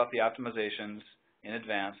to worry about the optimizations in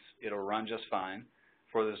advance. It'll run just fine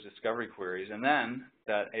for those discovery queries. And then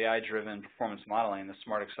that AI-driven performance modeling, the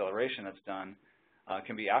smart acceleration that's done,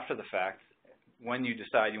 can be after the fact when you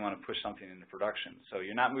decide you want to push something into production. So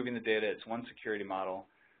you're not moving the data. It's one security model.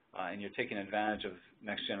 And you're taking advantage of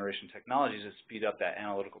next-generation technologies to speed up that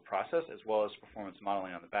analytical process as well as performance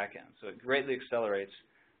modeling on the back end. So it greatly accelerates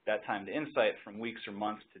that time to insight from weeks or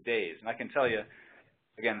months to days. And I can tell you,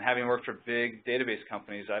 again, having worked for big database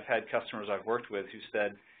companies, I've had customers I've worked with who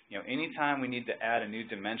said, anytime we need to add a new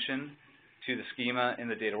dimension to the schema in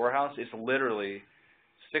the data warehouse, it's literally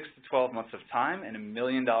 6 to 12 months of time and $1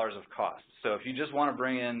 million of cost. So if you just want to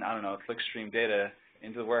bring in, I don't know, clickstream data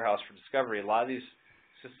into the warehouse for discovery, a lot of these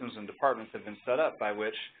systems and departments have been set up by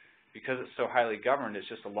which, because it's so highly governed, it's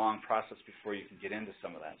just a long process before you can get into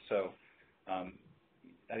some of that. So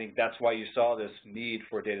I think that's why you saw this need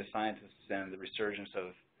for data scientists and the resurgence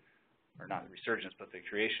of, or not the resurgence, but the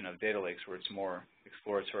creation of data lakes where it's more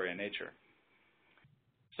exploratory in nature.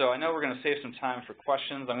 So I know we're going to save some time for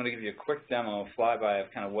questions. I'm going to give you a quick demo, flyby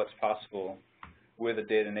of kind of what's possible with a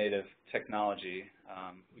data native technology.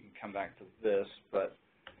 We can come back to this, but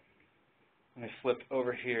let me flip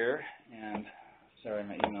over here, and sorry,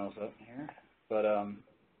 my email's up here. But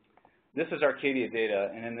this is Arcadia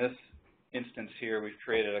data, and in this instance here, we've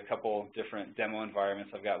created a couple different demo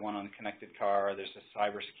environments. I've got one on the connected car. There's a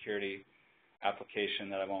cybersecurity application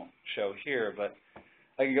that I won't show here, but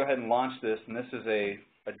I can go ahead and launch this, and this is a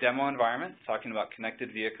demo environment talking about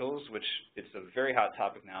connected vehicles, which it's a very hot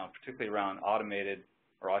topic now, particularly around automated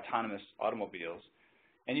or autonomous automobiles.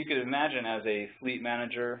 And you could imagine as a fleet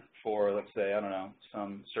manager for, let's say, I don't know,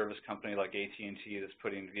 some service company like AT&T that's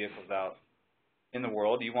putting vehicles out in the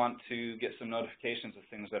world, you want to get some notifications of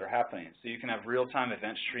things that are happening. So you can have real-time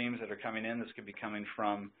event streams that are coming in. This could be coming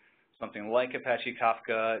from something like Apache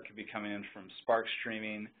Kafka. It could be coming in from Spark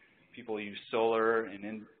streaming. People use Solar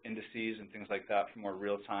and indices and things like that for more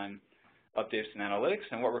real-time updates and analytics.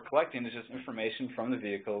 And what we're collecting is just information from the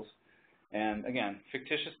vehicles. And again,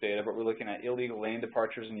 fictitious data, but we're looking at illegal lane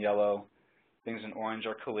departures in yellow, things in orange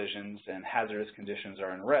are collisions, and hazardous conditions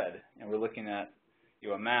are in red. And we're looking at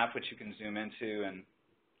a map which you can zoom into and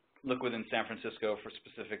look within San Francisco for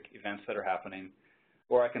specific events that are happening.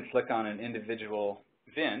 Or I can click on an individual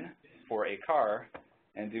VIN for a car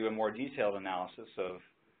and do a more detailed analysis of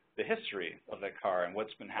the history of that car and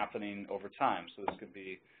what's been happening over time. So this could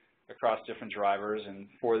be across different drivers, and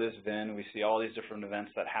for this VIN, we see all these different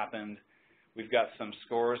events that happened. We've got some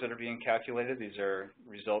scores that are being calculated. These are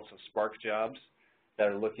results of Spark jobs that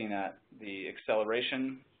are looking at the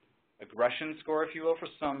acceleration, aggression score, if you will,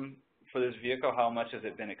 for this vehicle. How much has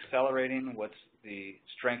it been accelerating? What's the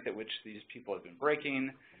strength at which these people have been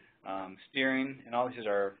braking, steering, and all these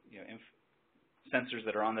are sensors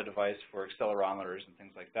that are on the device for accelerometers and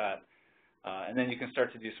things like that. And then you can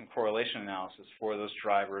start to do some correlation analysis for those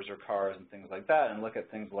drivers or cars and things like that, and look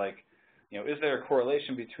at things like, is there a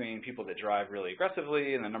correlation between people that drive really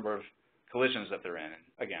aggressively and the number of collisions that they're in?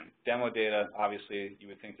 Again, demo data, obviously, you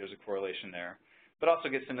would think there's a correlation there, but also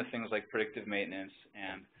gets into things like predictive maintenance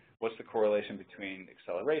and what's the correlation between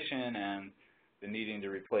acceleration and the needing to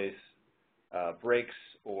replace brakes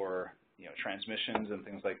or transmissions and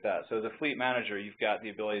things like that. So as a fleet manager, you've got the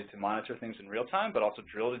ability to monitor things in real time, but also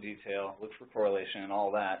drill to detail, look for correlation and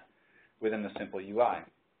all that within the simple UI.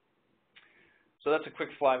 So that's a quick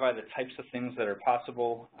flyby, the types of things that are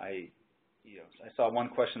possible. I saw one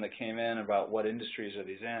question that came in about what industries are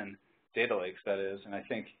these in, data lakes that is, and I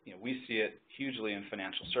think we see it hugely in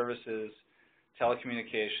financial services,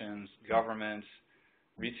 telecommunications, government,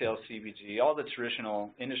 retail, CPG, all the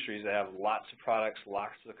traditional industries that have lots of products,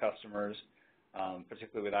 lots of customers,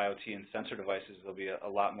 particularly with IoT and sensor devices. There'll be a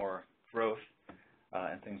lot more growth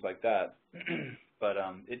and things like that. But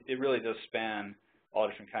it really does span all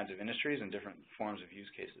different kinds of industries and different forms of use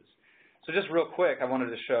cases. So just real quick, I wanted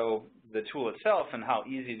to show the tool itself and how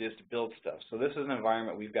easy it is to build stuff. So this is an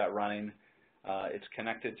environment we've got running. It's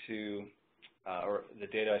connected to, or the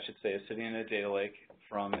data, I should say, is sitting in a data lake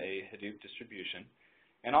from a Hadoop distribution.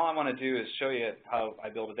 And all I want to do is show you how I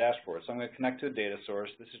build a dashboard. So I'm going to connect to a data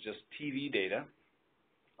source. This is just TV data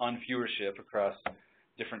on viewership across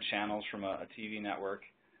different channels from a TV network.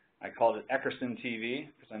 I called it Eckerson TV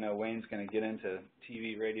because I know Wayne's going to get into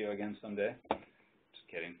TV radio again someday. Just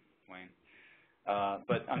kidding, Wayne.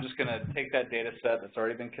 But I'm just going to take that data set that's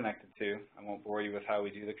already been connected to. I won't bore you with how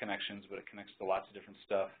we do the connections, but it connects to lots of different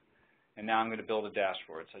stuff. And now I'm going to build a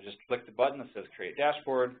dashboard. So I just click the button that says Create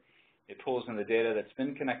Dashboard. It pulls in the data that's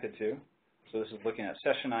been connected to. So this is looking at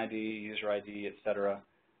session ID, user ID, etc.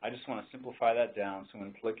 I just want to simplify that down, so I'm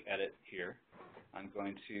going to click Edit here. I'm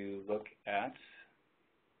going to look at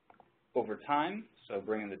over time, so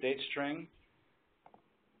bring in the date string,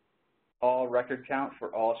 all record count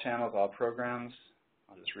for all channels, all programs.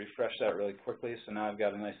 I'll just refresh that really quickly. So now I've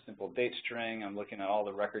got a nice simple date string. I'm looking at all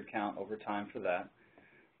the record count over time for that.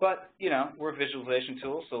 But, we're a visualization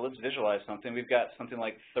tool, so let's visualize something. We've got something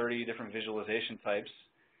like 30 different visualization types,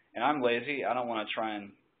 and I'm lazy. I don't want to try and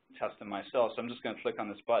test them myself, so I'm just going to click on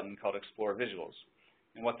this button called Explore Visuals.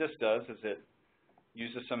 And what this does is it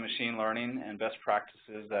uses some machine learning and best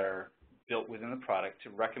practices that are built within the product to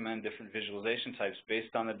recommend different visualization types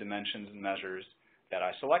based on the dimensions and measures that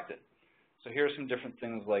I selected. So here are some different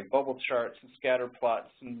things like bubble charts and scatter plots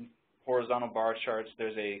and horizontal bar charts.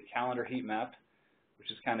 There's a calendar heat map, which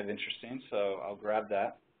is kind of interesting, so I'll grab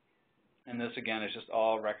that. And this, again, is just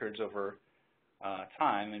all records over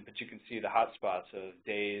time, but you can see the hot spots of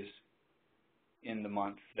days in the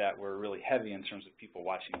month that were really heavy in terms of people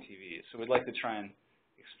watching TV. So we'd like to try and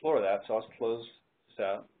explore that, so I'll close this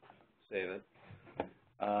out, save it.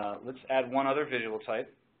 Let's add one other visual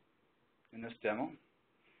type in this demo,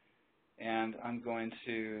 and I'm going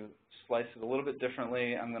to slice it a little bit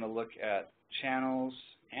differently. I'm going to look at channels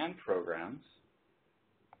and programs,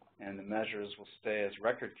 and the measures will stay as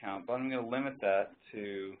record count, but I'm going to limit that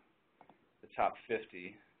to the top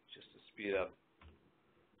 50 just to speed up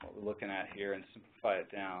what we're looking at here and simplify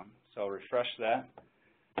it down. So I'll refresh that,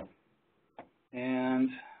 and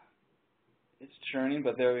it's churning,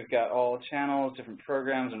 but there we've got all channels, different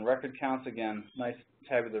programs, and record counts. Again, nice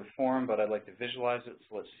tabular form, but I'd like to visualize it,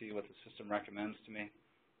 so let's see what the system recommends to me.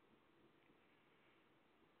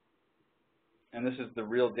 And this is the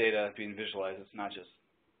real data being visualized. It's not just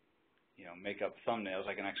make up thumbnails.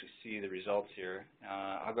 I can actually see the results here.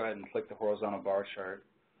 I'll go ahead and click the horizontal bar chart.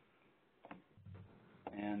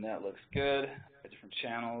 And that looks good. Got different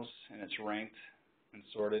channels, and it's ranked and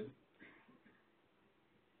sorted.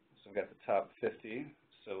 So we've got the top 50.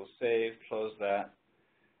 So we'll save, close that.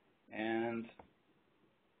 And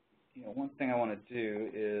one thing I want to do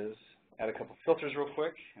is add a couple filters real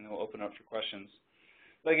quick, and then we'll open up for questions.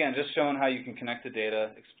 But again, just showing how you can connect the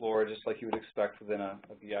data, explore just like you would expect within a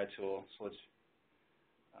BI tool. So let's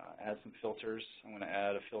add some filters. I'm going to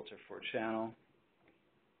add a filter for channel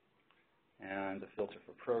and a filter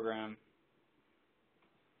for program.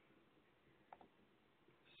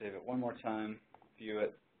 Save it one more time, view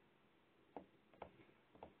it.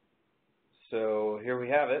 So here we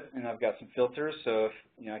have it, and I've got some filters. So if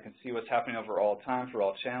I can see what's happening over all time for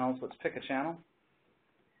all channels. Let's pick a channel.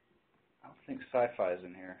 I don't think sci-fi is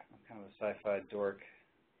in here. I'm kind of a sci-fi dork.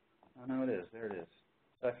 Oh no, it is. There it is.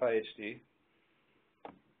 Sci-fi HD.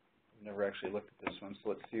 I've never actually looked at this one. So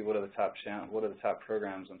let's see what are the top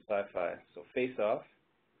programs on sci-fi. So Face Off,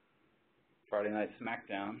 Friday Night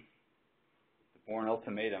Smackdown, The Bourne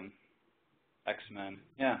Ultimatum, X-Men.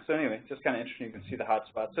 Yeah, so anyway, just kind of interesting. You can see the hot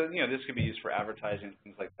spots. So, this could be used for advertising,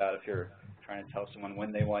 things like that, if you're trying to tell someone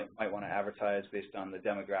when they might want to advertise based on the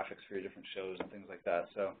demographics for your different shows and things like that.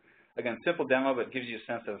 So, again, simple demo, but it gives you a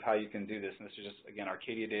sense of how you can do this. And this is just, again,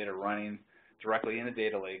 Arcadia data running directly in the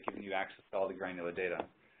data lake, giving you access to all the granular data.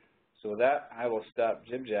 So with that, I will stop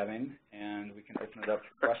jib-jabbing, and we can open it up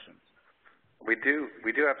for questions. We do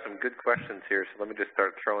have some good questions here, so let me just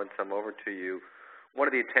start throwing some over to you. One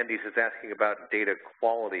of the attendees is asking about data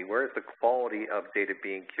quality. Where is the quality of data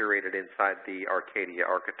being curated inside the Arcadia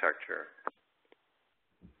architecture?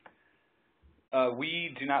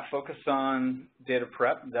 We do not focus on data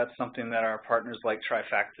prep. That's something that our partners like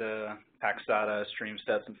Trifacta, Paxata,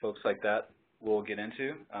 StreamSets, and folks like that will get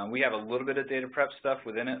into. We have a little bit of data prep stuff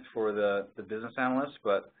within it for the business analysts,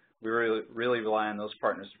 but we really rely on those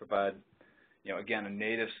partners to provide, again, a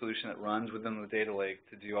native solution that runs within the data lake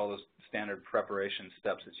to do all those standard preparation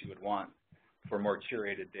steps that you would want for more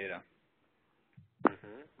curated data.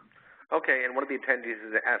 Mm-hmm. Okay, and one of the attendees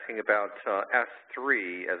is asking about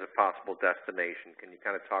S3 as a possible destination. Can you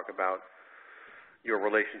kind of talk about your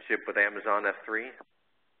relationship with Amazon S3?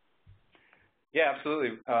 Yeah,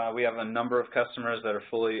 absolutely. We have a number of customers that are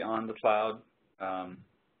fully on the cloud.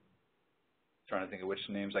 Trying to think of which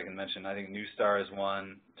names I can mention. I think Newstar is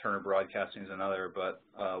one, Turner Broadcasting is another, but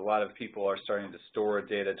a lot of people are starting to store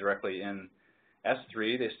data directly in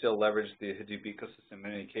S3. They still leverage the Hadoop ecosystem in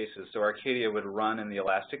many cases. So Arcadia would run in the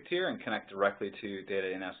Elastic tier and connect directly to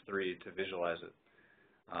data in S3 to visualize it.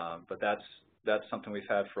 But that's something we've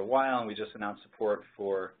had for a while, and we just announced support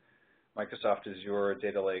for Microsoft Azure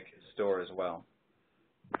Data Lake Store as well.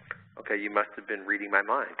 Okay, you must have been reading my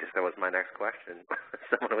mind, because that was my next question.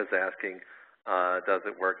 Someone was asking, does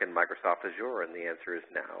it work in Microsoft Azure? And the answer is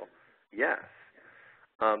now yes.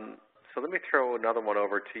 So let me throw another one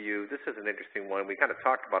over to you. This is an interesting one. We kind of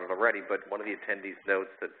talked about it already, but one of the attendees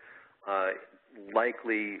notes that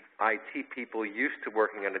likely IT people used to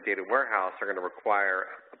working on a data warehouse are going to require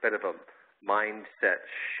a bit of a mindset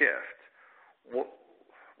shift.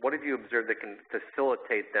 What have you observed that can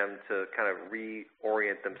facilitate them to kind of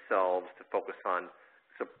reorient themselves to focus on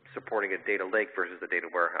supporting a data lake versus a data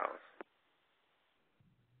warehouse?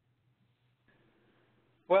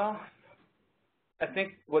 Well, I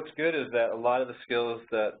think what's good is that a lot of the skills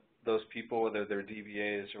that those people, whether they're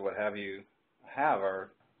DBAs or what have you, have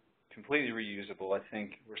are completely reusable. I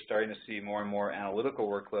think we're starting to see more and more analytical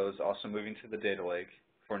workloads also moving to the data lake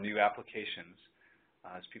for new applications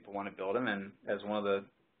as people want to build them. And as one of the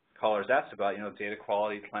callers asked about, data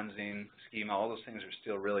quality, cleansing, schema, all those things are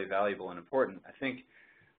still really valuable and important. I think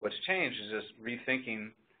what's changed is just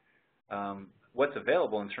rethinking what's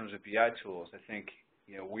available in terms of BI tools. I think,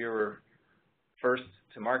 we were first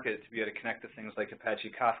to market to be able to connect to things like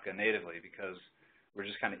Apache Kafka natively because we're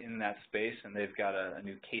just kind of in that space, and they've got a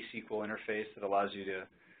new KSQL interface that allows you to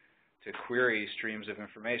query streams of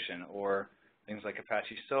information, or things like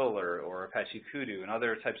Apache Solr or Apache Kudu and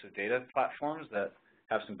other types of data platforms that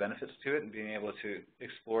have some benefits to it, and being able to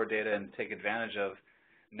explore data and take advantage of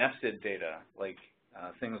nested data, like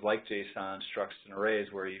things like JSON, structs, and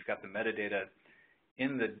arrays, where you've got the metadata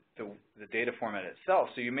in the data format itself.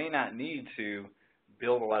 So you may not need to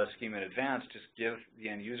build a lot of schema in advance, just give the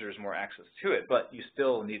end users more access to it, but you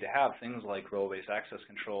still need to have things like role-based access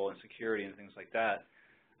control and security and things like that.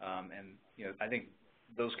 And I think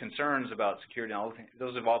those concerns about security and all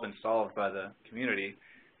those have all been solved by the community.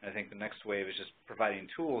 And I think the next wave is just providing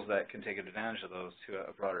tools that can take advantage of those to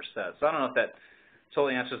a broader set. So I don't know if that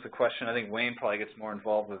totally answers the question. I think Wayne probably gets more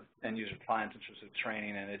involved with end-user clients in terms of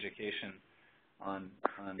training and education on.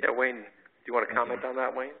 Yeah, Wayne, do you want to comment on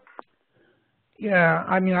that, Wayne? Yeah,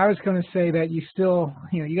 I mean, I was going to say that you still,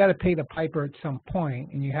 you got to pay the piper at some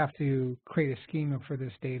point, and you have to create a schema for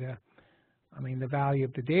this data. I mean, the value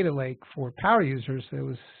of the data lake for power users, it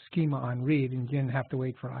was schema on read, and you didn't have to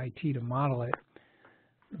wait for IT to model it.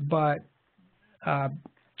 But,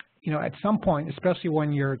 at some point, especially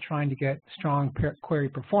when you're trying to get strong query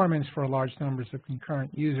performance for large numbers of concurrent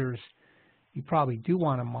users, you probably do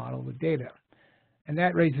want to model the data. And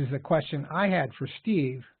that raises a question I had for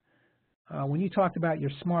Steve. When you talked about your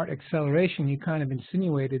smart acceleration, you kind of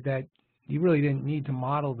insinuated that you really didn't need to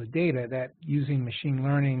model the data, that using machine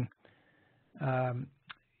learning,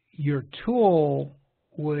 your tool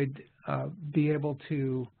would be able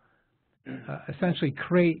to essentially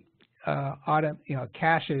create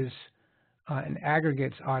caches and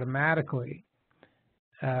aggregates automatically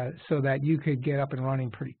so that you could get up and running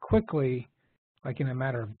pretty quickly, like in a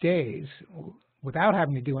matter of days, without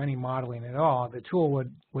having to do any modeling at all. The tool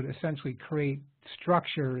would essentially create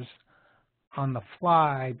structures on the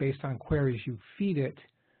fly based on queries you feed it,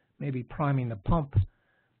 maybe priming the pump,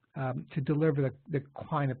 to deliver the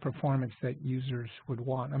kind of performance that users would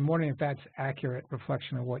want. I'm wondering if that's accurate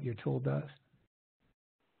reflection of what your tool does.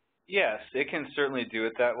 Yes, it can certainly do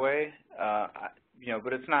it that way,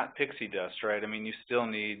 but it's not pixie dust, right? I mean, you still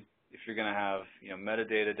need, if you're going to have,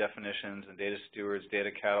 metadata definitions and data stewards, data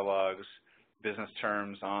catalogs, business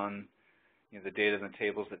terms on, the data and the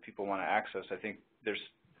tables that people want to access. I think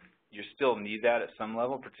you still need that at some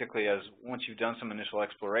level, particularly as once you've done some initial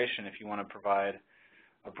exploration, if you want to provide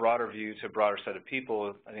a broader view to a broader set of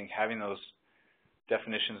people, I think having those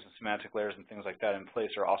definitions and semantic layers and things like that in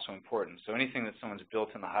place are also important. So anything that someone's built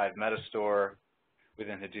in the Hive metastore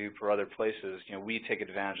within Hadoop or other places, we take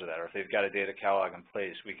advantage of that. Or if they've got a data catalog in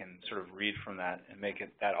place, we can sort of read from that and make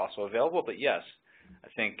that also available. But yes, I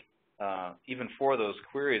think even for those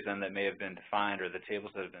queries then that may have been defined or the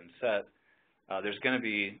tables that have been set, there's going to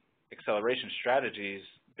be acceleration strategies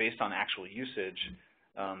based on actual usage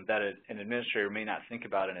that an administrator may not think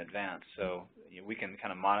about in advance. So we can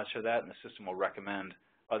kind of monitor that, and the system will recommend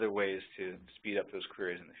other ways to speed up those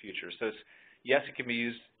queries in the future. So yes, it can be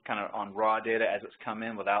used kind of on raw data as it's come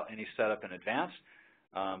in without any setup in advance,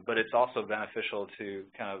 but it's also beneficial to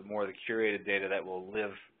kind of more of the curated data that will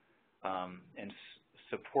live and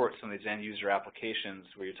support some of these end user applications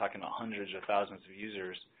where you're talking about hundreds or thousands of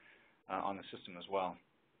users on the system as well.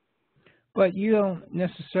 But you don't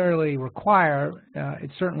necessarily require, it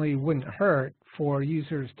certainly wouldn't hurt for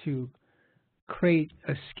users to create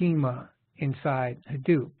a schema inside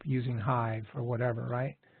Hadoop using Hive or whatever,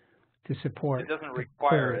 right, to support. It doesn't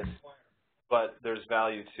require it, but there's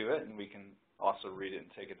value to it, and we can also read it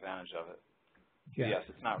and take advantage of it. Yeah. Yes,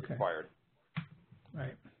 it's not required.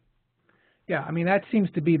 Right. Yeah, I mean, that seems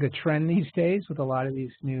to be the trend these days with a lot of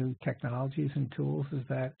these new technologies and tools, is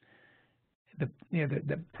that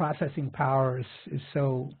the processing power is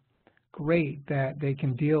so great that they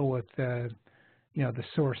can deal with the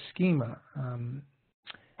source schema,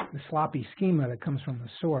 the sloppy schema that comes from the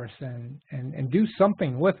source, and do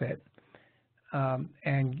something with it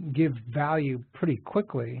and give value pretty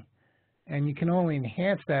quickly. And you can only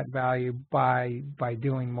enhance that value by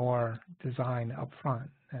doing more design up front.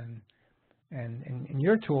 And in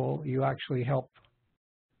your tool, you actually help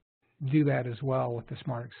do that as well with the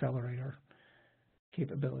Smart Accelerator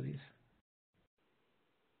capabilities.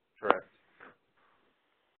 Correct.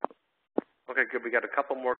 Okay, good. We got a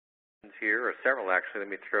couple more questions here, or several actually. Let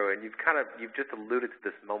me throw in. You've just alluded to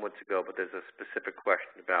this moments ago, but there's a specific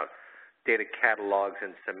question about data catalogs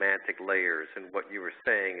and semantic layers. And what you were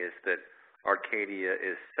saying is that Arcadia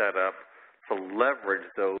is set up to leverage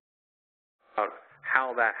those.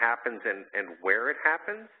 How that happens and where it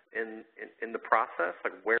happens in the process,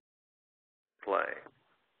 like where it play.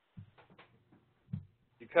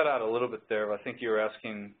 You cut out a little bit there. I think you were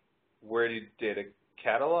asking, where do data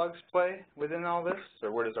catalogs play within all this,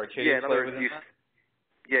 or where does Arcadia play within that?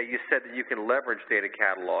 Yeah, you said that you can leverage data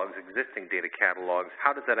catalogs, existing data catalogs.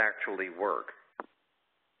 How does that actually work?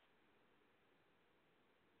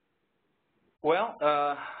 Well,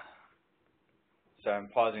 so I'm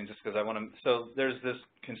pausing just because I want to. So there's this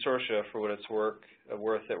consortia, for what it's worth,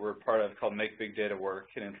 that we're part of called Make Big Data Work.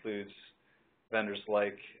 It includes vendors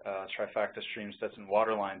like Trifacta, StreamSets, and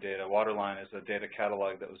Waterline Data. Waterline is a data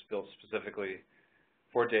catalog that was built specifically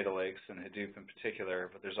for data lakes and Hadoop in particular,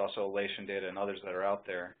 but there's also Elation Data and others that are out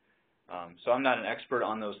there. So I'm not an expert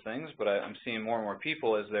on those things, but I'm seeing more and more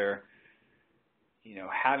people as they're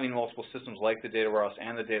having multiple systems like the data warehouse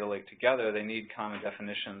and the data lake together. They need common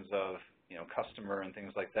definitions of customer and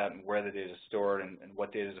things like that, and where the data is stored and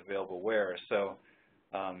what data is available where. So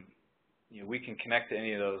we can connect to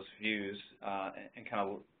any of those views and kind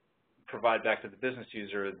of provide back to the business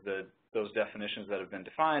user those definitions that have been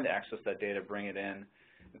defined, access that data, bring it in,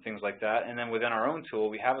 and things like that. And then within our own tool,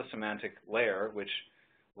 we have a semantic layer which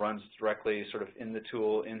runs directly sort of in the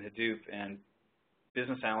tool in Hadoop, and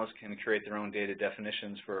business analysts can create their own data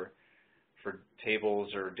definitions for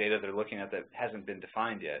tables or data they're looking at that hasn't been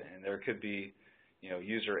defined yet. And there could be,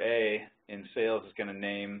 user A in sales is going to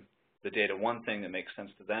name the data one thing that makes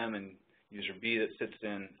sense to them, and user B that sits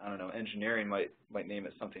in, I don't know, engineering might name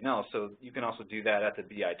it something else. So you can also do that at the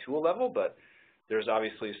BI tool level, but there's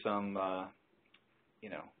obviously some,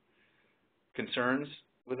 concerns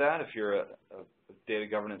with that if you're a data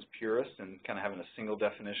governance purist and kind of having a single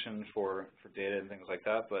definition for data and things like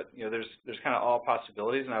that. But there's kind of all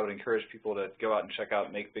possibilities, and I would encourage people to go out and check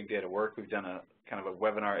out Make Big Data Work. We've done a kind of a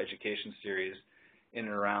webinar education series in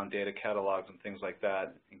and around data catalogs and things like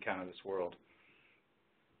that in kind of this world.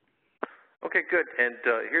 Okay, good. And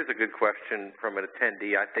here's a good question from an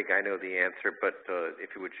attendee. I think I know the answer, but if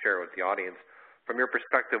you would share it with the audience. From your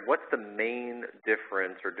perspective, what's the main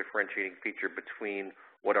difference or differentiating feature between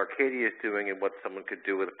what Arcadia is doing and what someone could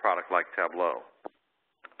do with a product like Tableau?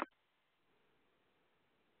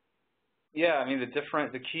 Yeah, I mean,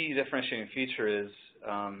 the key differentiating feature is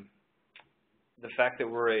the fact that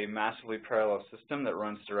we're a massively parallel system that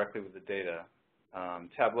runs directly with the data.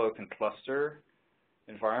 Tableau can cluster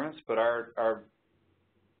environments, but our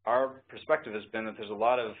perspective has been that there's a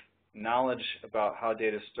lot of knowledge about how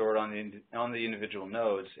data is stored on the individual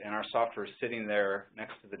nodes, and our software is sitting there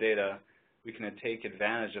next to the data. We can take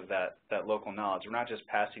advantage of that local knowledge. We're not just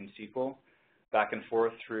passing SQL back and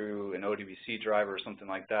forth through an ODBC driver or something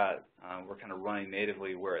like that. We're kind of running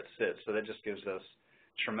natively where it sits. So that just gives us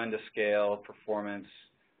tremendous scale, performance.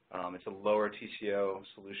 It's a lower TCO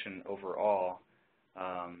solution overall.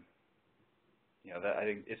 I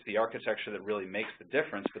think it's the architecture that really makes the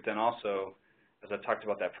difference, but then also, as I talked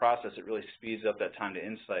about that process, it really speeds up that time to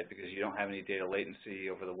insight because you don't have any data latency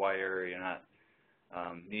over the wire. You're not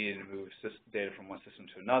needing to move data from one system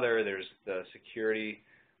to another. There's the security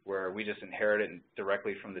where we just inherit it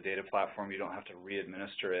directly from the data platform. You don't have to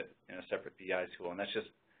re-administer it in a separate BI tool. And that's just,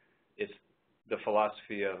 it's the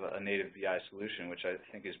philosophy of a native BI solution, which I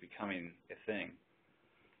think is becoming a thing.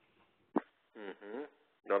 Mm-hmm.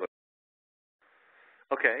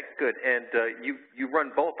 Okay, good. And you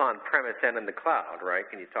run both on-premise and in the cloud, right?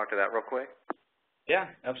 Can you talk to that real quick? Yeah,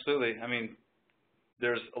 absolutely. I mean,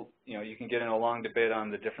 there's, you can get in a long debate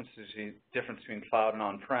on the difference between cloud and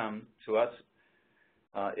on-prem. To us,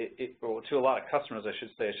 well, to a lot of customers, I should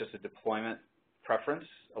say, it's just a deployment preference.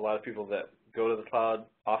 A lot of people that go to the cloud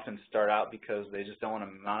often start out because they just don't want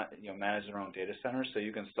to manage their own data centers. So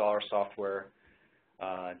you can install our software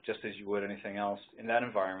just as you would anything else in that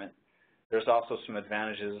environment. There's also some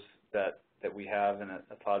advantages that we have in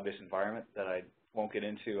a cloud-based environment that I won't get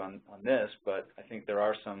into on this, but I think there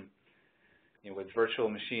are some, with virtual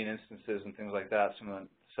machine instances and things like that,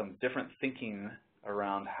 some different thinking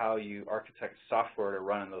around how you architect software to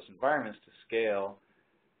run in those environments to scale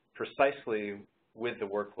precisely with the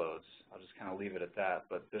workloads. I'll just kind of leave it at that,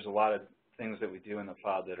 but there's a lot of things that we do in the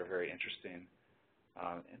cloud that are very interesting.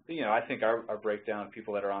 I think our breakdown of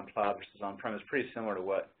people that are on cloud versus on-prem is pretty similar to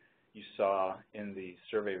what you saw in the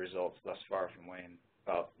survey results thus far from Wayne,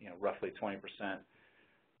 about roughly 20%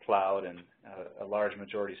 cloud and a large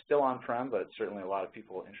majority still on-prem, but certainly a lot of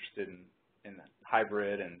people interested in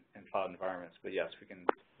hybrid and cloud environments. But yes, we can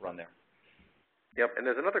run there. Yep, and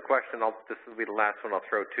there's another question. This will be the last one I'll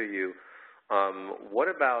throw to you. What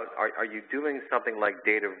about, are you doing something like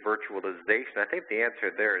data virtualization? I think the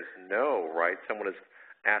answer there is no, right? Someone is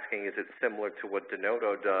asking, is it similar to what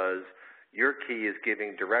Denodo does? Your key is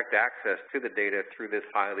giving direct access to the data through this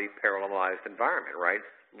highly parallelized environment, right?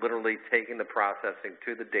 Literally taking the processing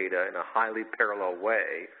to the data in a highly parallel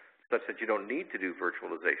way such that you don't need to do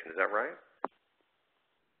virtualization. Is that right?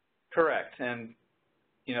 Correct. And,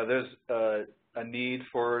 there's a need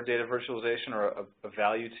for data virtualization or a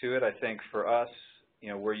value to it. I think for us,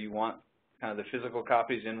 where you want kind of the physical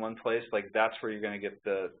copies in one place, like that's where you're going to get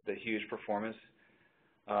the huge performance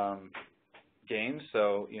gains.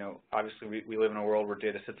 So, obviously we live in a world where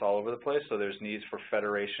data sits all over the place, so there's needs for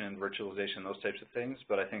federation, virtualization, those types of things.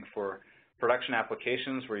 But I think for production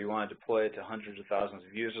applications where you want to deploy it to hundreds of thousands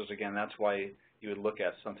of users, again, that's why you would look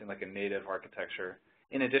at something like a native architecture,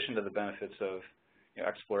 in addition to the benefits of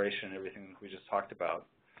exploration and everything we just talked about.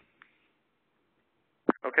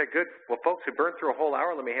 Okay, good. Well, folks, we burned through a whole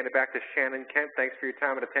hour. Let me hand it back to Shannon Kent. Thanks for your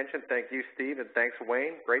time and attention. Thank you, Steve, and thanks,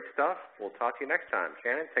 Wayne. Great stuff. We'll talk to you next time.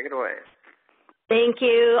 Shannon, take it away. Thank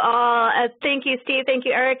you all. Thank you, Steve. Thank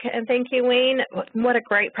you, Eric. And thank you, Wayne. What a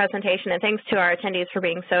great presentation. And thanks to our attendees for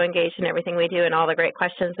being so engaged in everything we do and all the great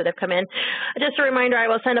questions that have come in. Just a reminder, I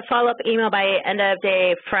will send a follow-up email by end of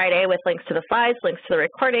day Friday with links to the slides, links to the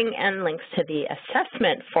recording, and links to the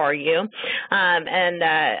assessment for you.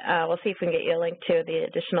 We'll see if we can get you a link to the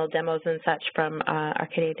additional demos and such from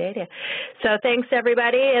Arcadia Data. So thanks,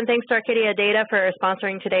 everybody. And thanks to Arcadia Data for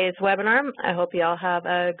sponsoring today's webinar. I hope you all have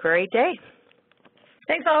a great day.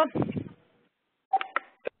 Thanks all.